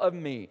typical of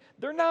me.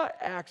 They're not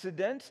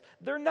accidents.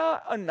 They're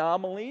not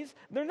anomalies.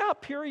 They're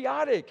not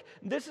periodic.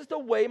 This is the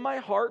way my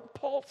heart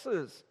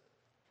pulses.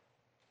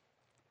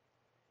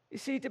 You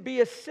see, to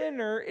be a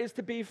sinner is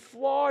to be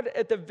flawed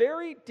at the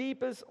very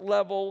deepest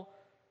level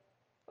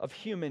of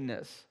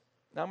humanness.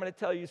 Now, I'm going to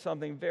tell you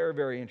something very,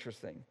 very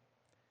interesting.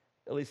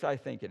 At least I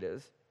think it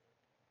is.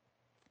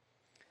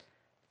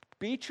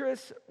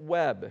 Beatrice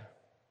Webb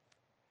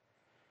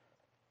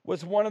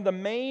was one of the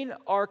main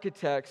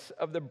architects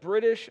of the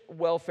British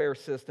welfare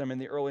system in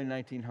the early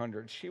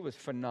 1900s. She was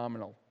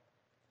phenomenal.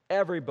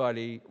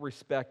 Everybody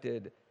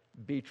respected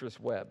Beatrice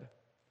Webb.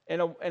 In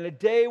a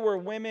day where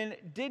women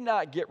did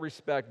not get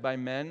respect by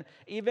men,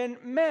 even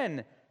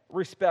men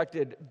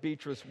respected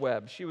Beatrice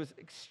Webb. She was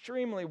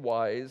extremely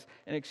wise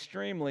and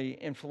extremely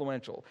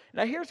influential.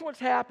 Now, here's what's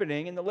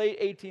happening in the late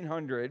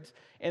 1800s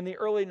and the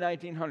early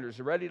 1900s.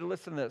 You ready to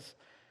listen to this?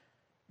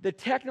 The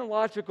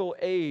technological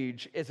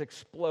age is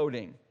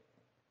exploding.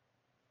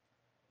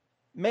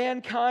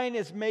 Mankind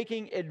is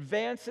making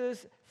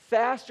advances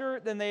faster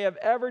than they have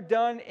ever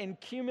done in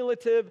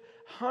cumulative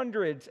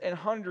hundreds and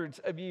hundreds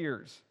of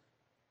years.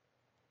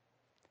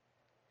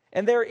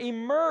 And there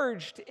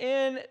emerged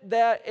in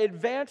that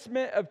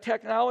advancement of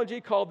technology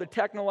called the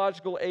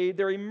technological age,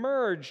 there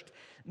emerged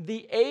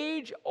the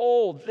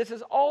age-old, this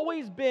has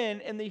always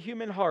been in the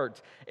human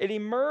heart. It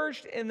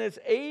emerged in this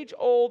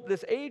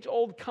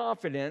age-old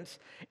confidence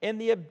in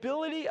the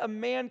ability of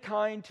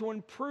mankind to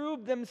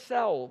improve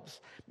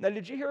themselves. Now,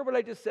 did you hear what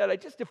I just said? I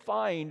just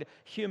defined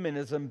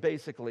humanism,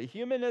 basically.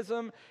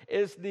 Humanism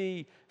is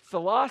the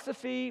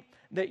philosophy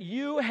that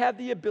you have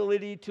the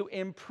ability to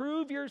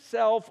improve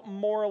yourself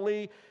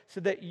morally so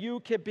that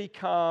you can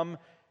become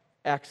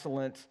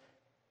excellent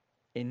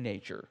in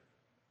nature.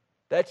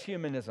 That's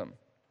humanism.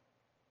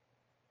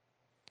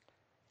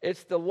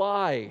 It's the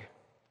lie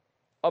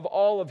of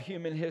all of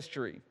human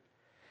history.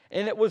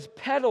 And it was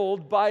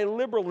peddled by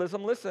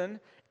liberalism,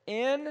 listen,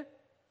 in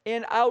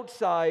and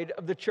outside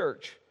of the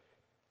church.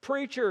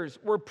 Preachers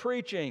were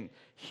preaching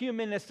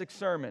humanistic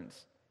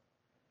sermons.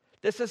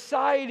 The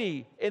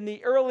society in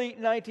the early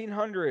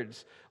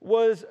 1900s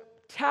was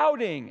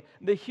touting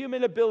the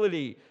human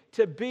ability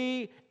to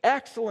be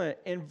excellent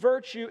in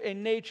virtue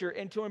and nature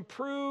and to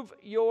improve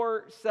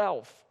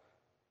yourself.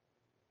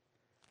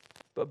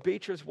 But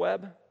Beatrice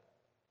Webb,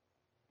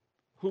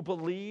 who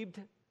believed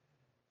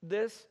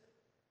this,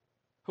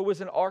 who was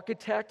an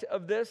architect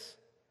of this,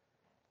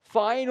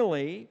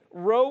 finally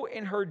wrote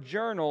in her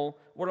journal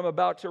what I'm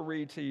about to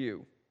read to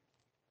you.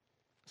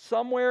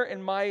 Somewhere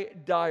in my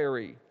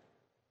diary,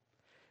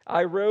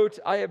 I wrote,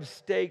 I have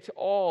staked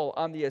all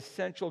on the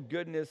essential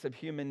goodness of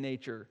human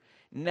nature.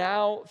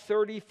 Now,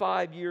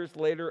 35 years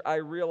later, I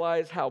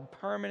realize how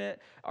permanent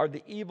are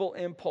the evil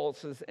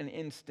impulses and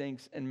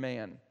instincts in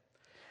man.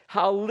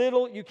 How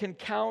little you can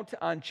count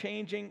on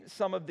changing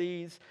some of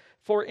these.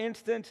 For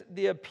instance,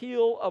 the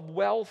appeal of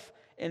wealth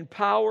and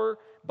power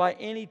by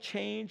any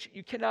change.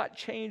 You cannot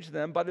change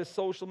them by the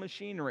social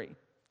machinery.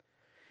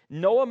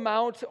 No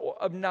amount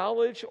of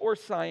knowledge or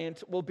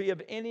science will be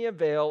of any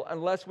avail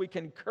unless we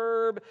can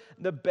curb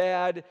the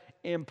bad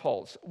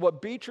impulse.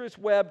 What Beatrice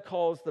Webb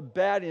calls the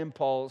bad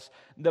impulse,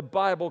 the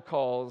Bible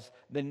calls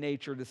the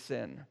nature to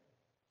sin.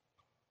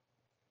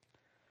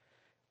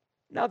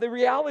 Now, the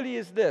reality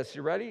is this,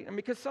 you ready? And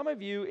because some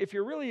of you, if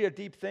you're really a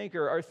deep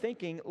thinker, are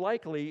thinking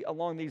likely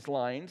along these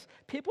lines,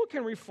 people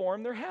can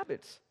reform their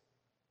habits,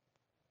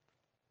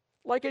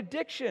 like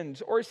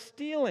addictions or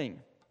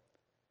stealing.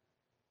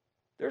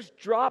 There's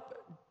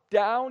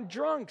drop-down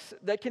drunks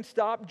that can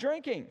stop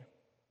drinking.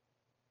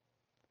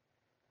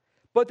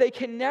 But they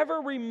can never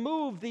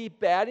remove the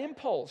bad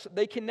impulse.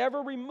 They can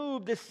never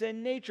remove the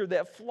sin nature,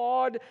 that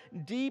flawed,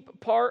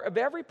 deep part of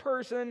every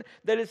person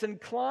that is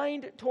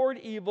inclined toward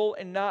evil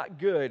and not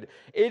good.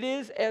 It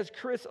is, as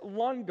Chris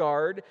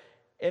Lundgaard,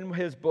 in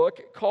his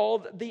book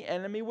called The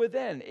Enemy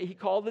Within. He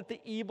called it the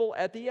evil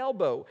at the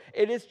elbow.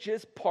 It is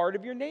just part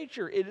of your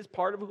nature. It is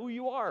part of who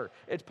you are.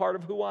 It's part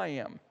of who I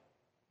am.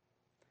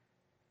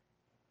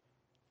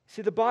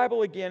 See, the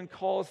Bible again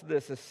calls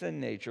this a sin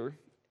nature,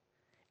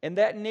 and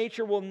that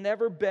nature will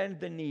never bend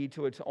the knee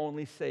to its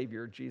only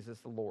Savior, Jesus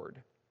the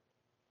Lord.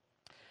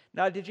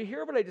 Now, did you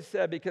hear what I just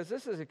said? Because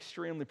this is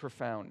extremely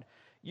profound.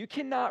 You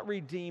cannot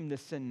redeem the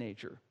sin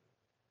nature.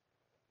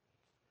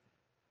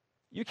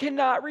 You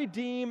cannot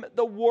redeem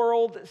the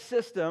world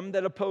system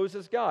that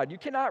opposes God. You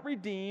cannot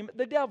redeem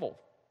the devil.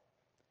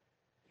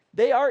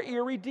 They are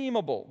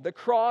irredeemable. The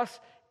cross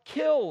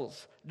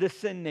kills the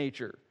sin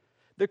nature.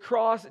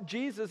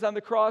 Jesus on the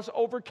cross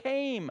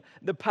overcame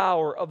the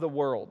power of the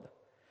world.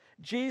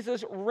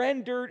 Jesus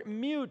rendered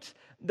mute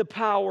the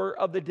power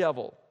of the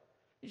devil.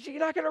 You're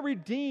not going to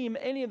redeem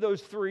any of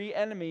those three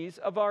enemies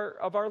of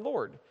our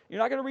Lord. You're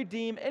not going to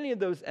redeem any of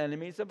those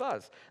enemies of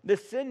us. The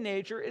sin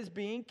nature is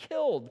being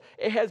killed.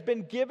 It has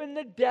been given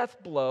the death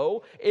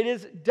blow. It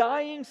is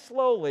dying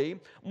slowly.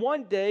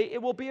 One day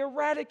it will be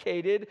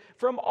eradicated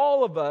from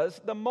all of us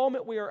the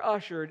moment we are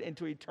ushered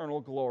into eternal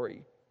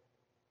glory.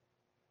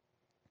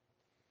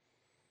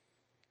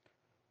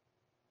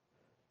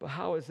 But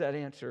how is that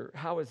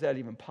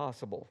even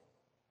possible?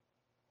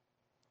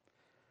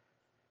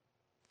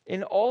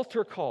 An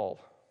altar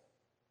call.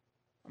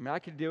 I mean, I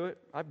could do it.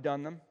 I've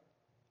done them.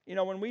 You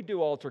know, when we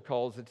do altar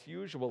calls, it's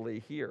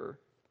usually here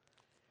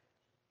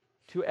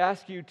to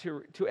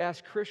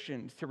ask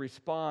Christians to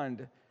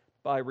respond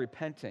by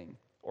repenting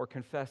or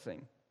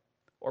confessing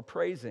or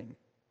praising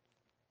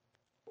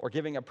or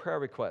giving a prayer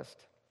request.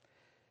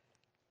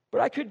 But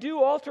I could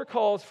do altar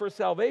calls for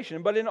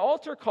salvation, but an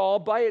altar call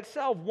by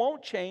itself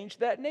won't change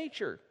that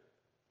nature.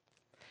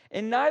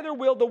 And neither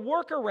will the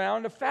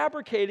workaround of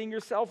fabricating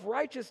your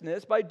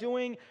self-righteousness by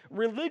doing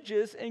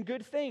religious and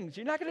good things.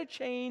 You're not going to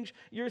change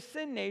your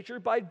sin nature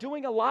by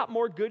doing a lot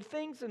more good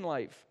things in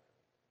life.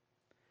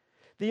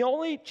 The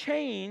only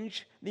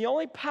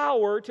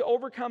power to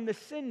overcome the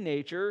sin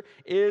nature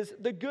is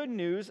the good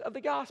news of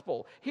the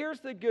gospel. Here's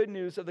the good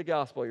news of the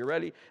gospel. You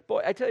ready?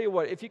 Boy, I tell you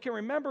what, if you can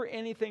remember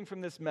anything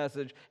from this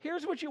message,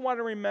 here's what you want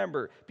to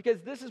remember,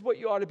 because this is what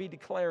you ought to be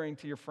declaring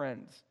to your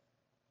friends.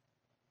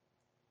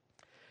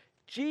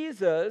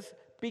 Jesus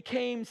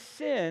became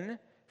sin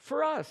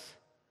for us,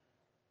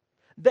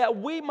 that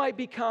we might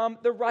become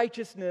the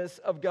righteousness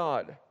of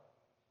God.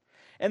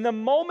 And the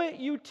moment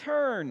you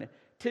turn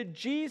to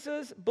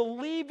Jesus,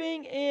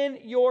 believing in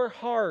your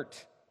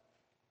heart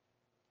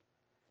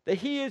that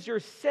He is your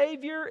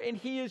Savior and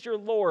He is your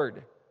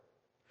Lord,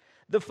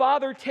 the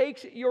Father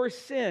takes your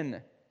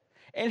sin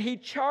and He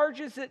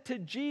charges it to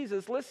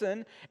Jesus,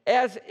 listen,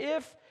 as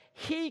if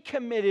He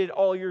committed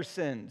all your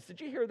sins.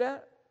 Did you hear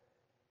that?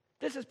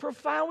 This is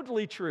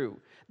profoundly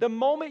true. The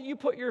moment you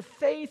put your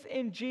faith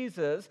in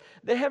Jesus,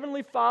 the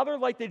Heavenly Father,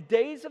 like the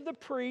days of the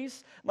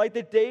priests, like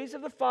the days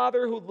of the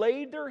Father who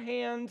laid their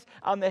hands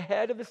on the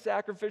head of the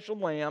sacrificial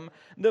lamb,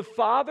 the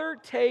Father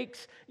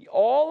takes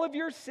all of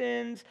your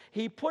sins,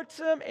 He puts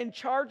them and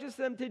charges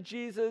them to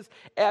Jesus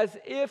as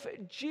if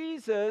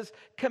Jesus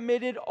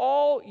committed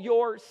all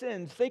your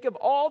sins. Think of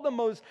all the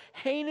most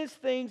heinous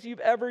things you've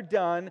ever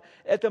done.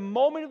 At the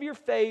moment of your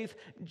faith,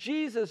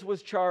 Jesus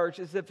was charged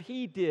as if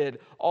He did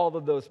all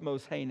of those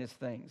most heinous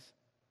things.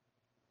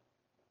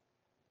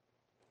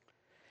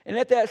 And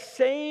at that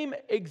same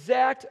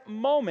exact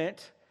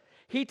moment,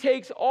 He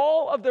takes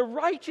all of the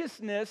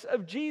righteousness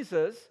of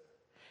Jesus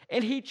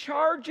and He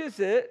charges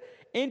it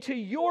into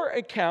your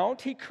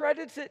account. He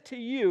credits it to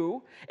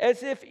you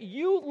as if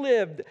you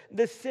lived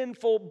the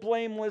sinful,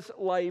 blameless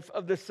life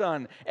of the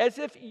Son, as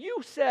if you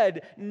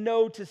said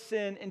no to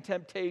sin and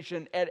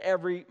temptation at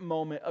every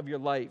moment of your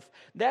life.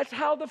 That's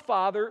how the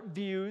Father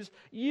views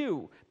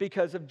you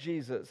because of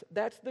Jesus.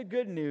 That's the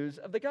good news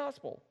of the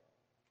gospel.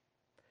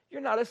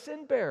 You're not a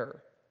sin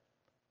bearer.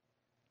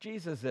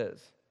 Jesus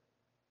is.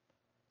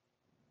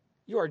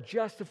 You are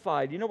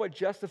justified. You know what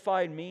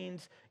justified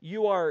means?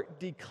 You are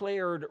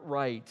declared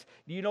right.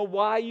 Do you know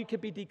why you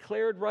can be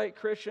declared right,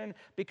 Christian?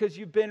 Because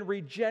you've been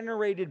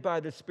regenerated by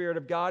the Spirit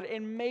of God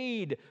and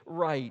made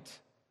right.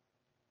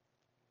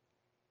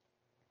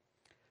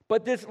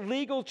 But this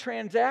legal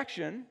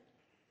transaction,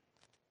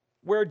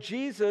 where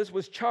Jesus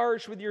was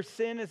charged with your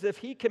sin as if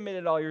He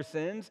committed all your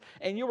sins,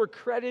 and you were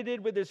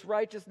credited with His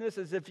righteousness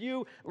as if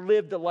you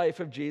lived the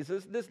life of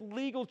Jesus, this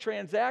legal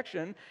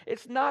transaction,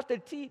 it's not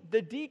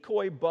the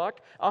decoy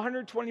buck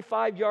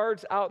 125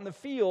 yards out in the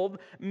field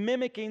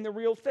mimicking the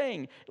real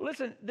thing.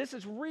 Listen, this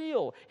is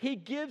real. He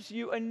gives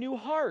you a new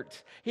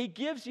heart. He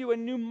gives you a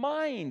new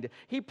mind.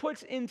 He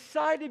puts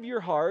inside of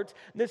your heart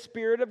the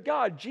Spirit of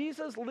God.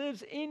 Jesus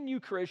lives in you,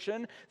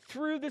 Christian,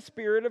 through the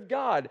Spirit of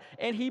God,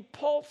 and He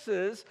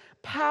pulses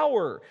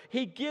power.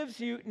 He gives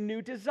you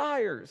new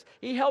desires.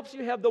 He helps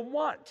you have the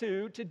want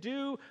to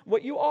do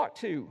what you ought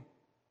to.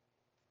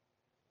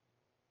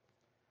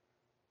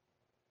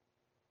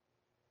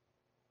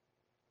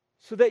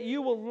 So that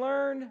you will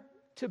learn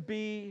to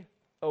be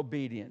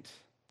obedient.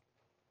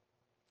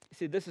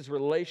 See, this is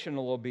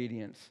relational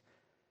obedience.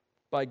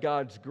 by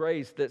God's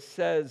grace that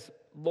says,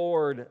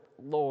 Lord,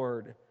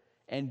 Lord,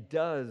 and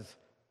does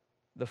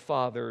the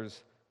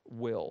Father's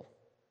will.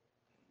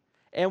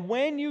 And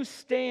when you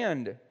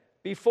stand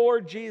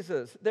before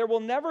Jesus, there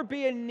will never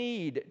be a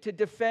need to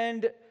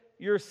defend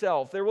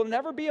yourself. There will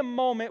never be a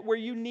moment where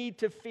you need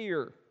to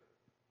fear.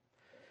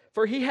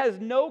 For he has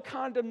no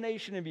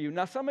condemnation of you.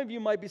 Now, some of you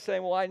might be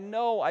saying, well, I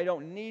know I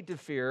don't need to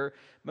fear,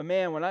 but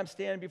man, when I'm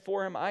standing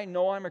before him, I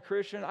know I'm a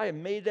Christian. I have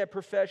made that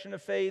profession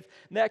of faith.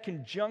 And that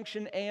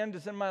conjunction and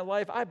is in my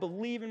life. I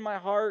believe in my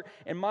heart,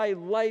 and my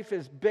life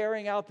is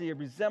bearing out the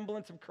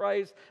resemblance of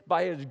Christ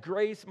by his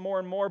grace more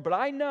and more. But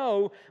I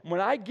know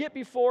when I get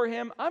before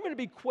him, I'm going to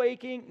be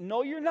quaking.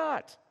 No, you're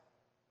not.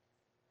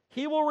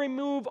 He will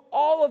remove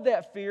all of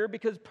that fear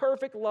because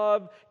perfect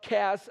love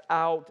casts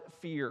out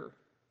fear.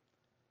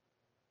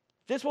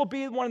 This will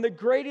be one of the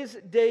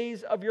greatest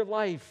days of your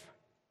life.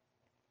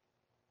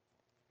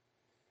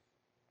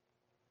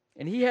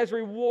 And he has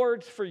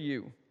rewards for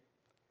you.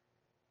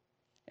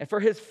 And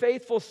for his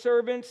faithful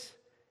servants,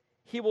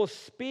 he will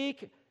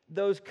speak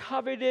those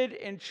coveted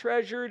and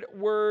treasured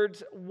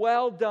words,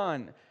 well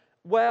done,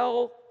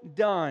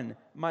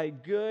 my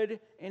good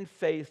and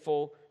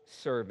faithful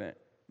servant,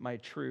 my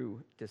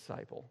true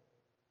disciple.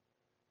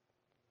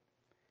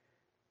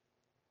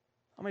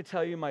 I'm going to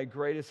tell you my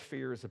greatest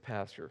fear as a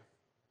pastor.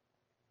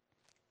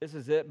 This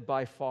is it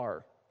by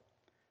far.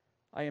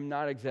 I am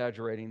not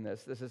exaggerating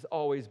this. This has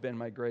always been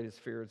my greatest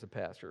fear as a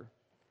pastor.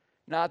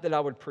 Not that I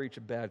would preach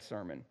a bad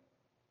sermon.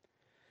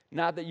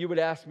 Not that you would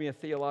ask me a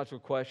theological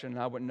question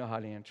and I wouldn't know how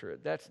to answer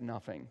it. That's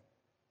nothing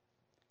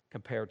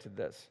compared to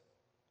this.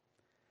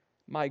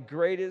 My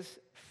greatest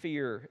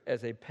fear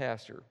as a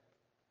pastor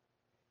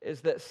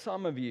is that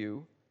some of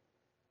you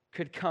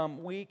could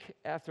come week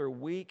after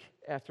week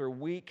after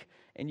week,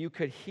 and you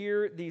could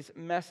hear these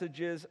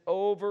messages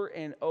over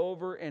and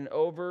over and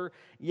over,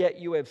 yet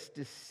you have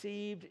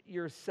deceived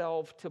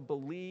yourself to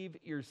believe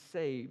you're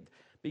saved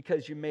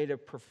because you made a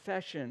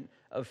profession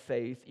of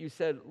faith. You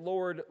said,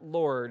 Lord,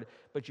 Lord,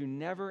 but you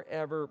never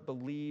ever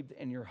believed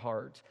in your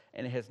heart,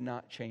 and it has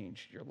not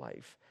changed your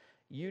life.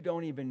 You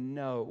don't even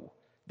know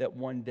that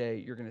one day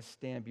you're going to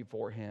stand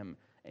before him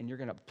and you're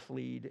going to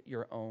plead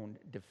your own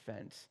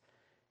defense.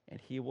 And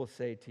he will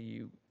say to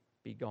you,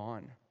 be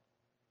gone.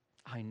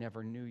 I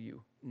never knew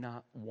you,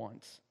 not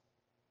once.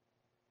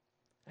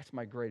 That's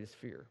my greatest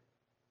fear.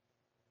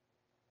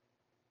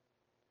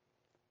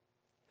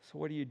 So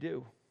what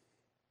do?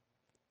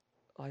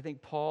 I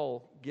think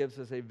Paul gives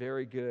us a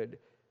very good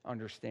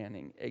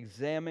understanding.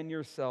 Examine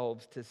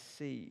yourselves to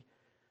see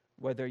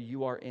whether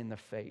you are in the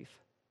faith.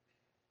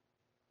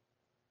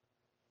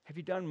 Have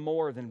you done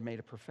more than made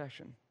a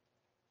profession?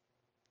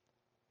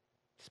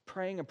 Just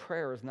praying a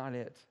prayer is not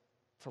it.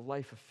 It's a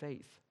life of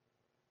faith.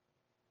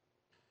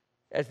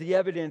 As the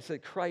evidence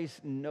that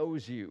Christ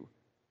knows you.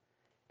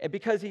 And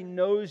because he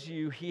knows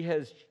you, he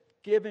has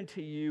given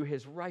to you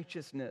his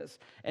righteousness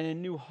and a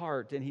new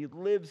heart. And he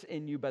lives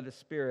in you by the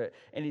Spirit.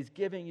 And he's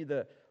giving you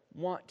the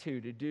want to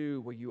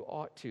do what you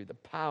ought to, the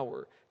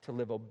power to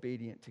live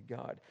obedient to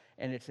God.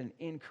 And it's an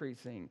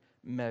increasing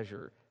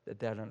measure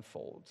that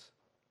unfolds.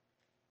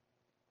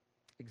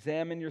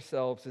 Examine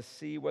yourselves to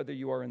see whether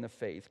you are in the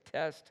faith.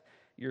 Test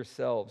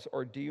yourselves,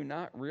 or do you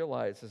not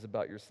realize this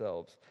about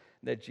yourselves,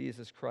 that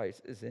Jesus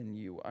Christ is in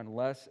you,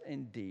 unless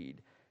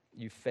indeed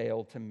you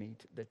fail to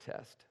meet the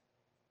test?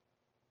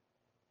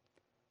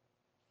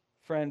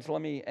 Friends,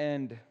 let me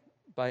end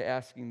by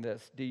asking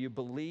this. Do you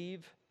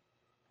believe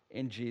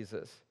in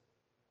Jesus?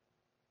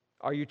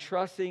 Are you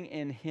trusting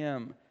in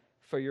him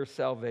for your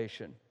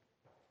salvation?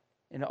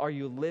 And are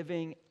you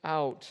living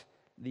out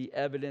the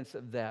evidence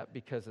of that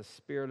because the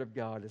Spirit of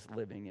God is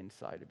living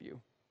inside of you?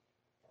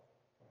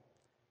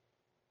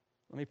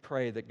 Let me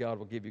pray that God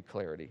will give you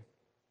clarity.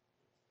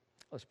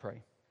 Let's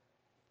pray.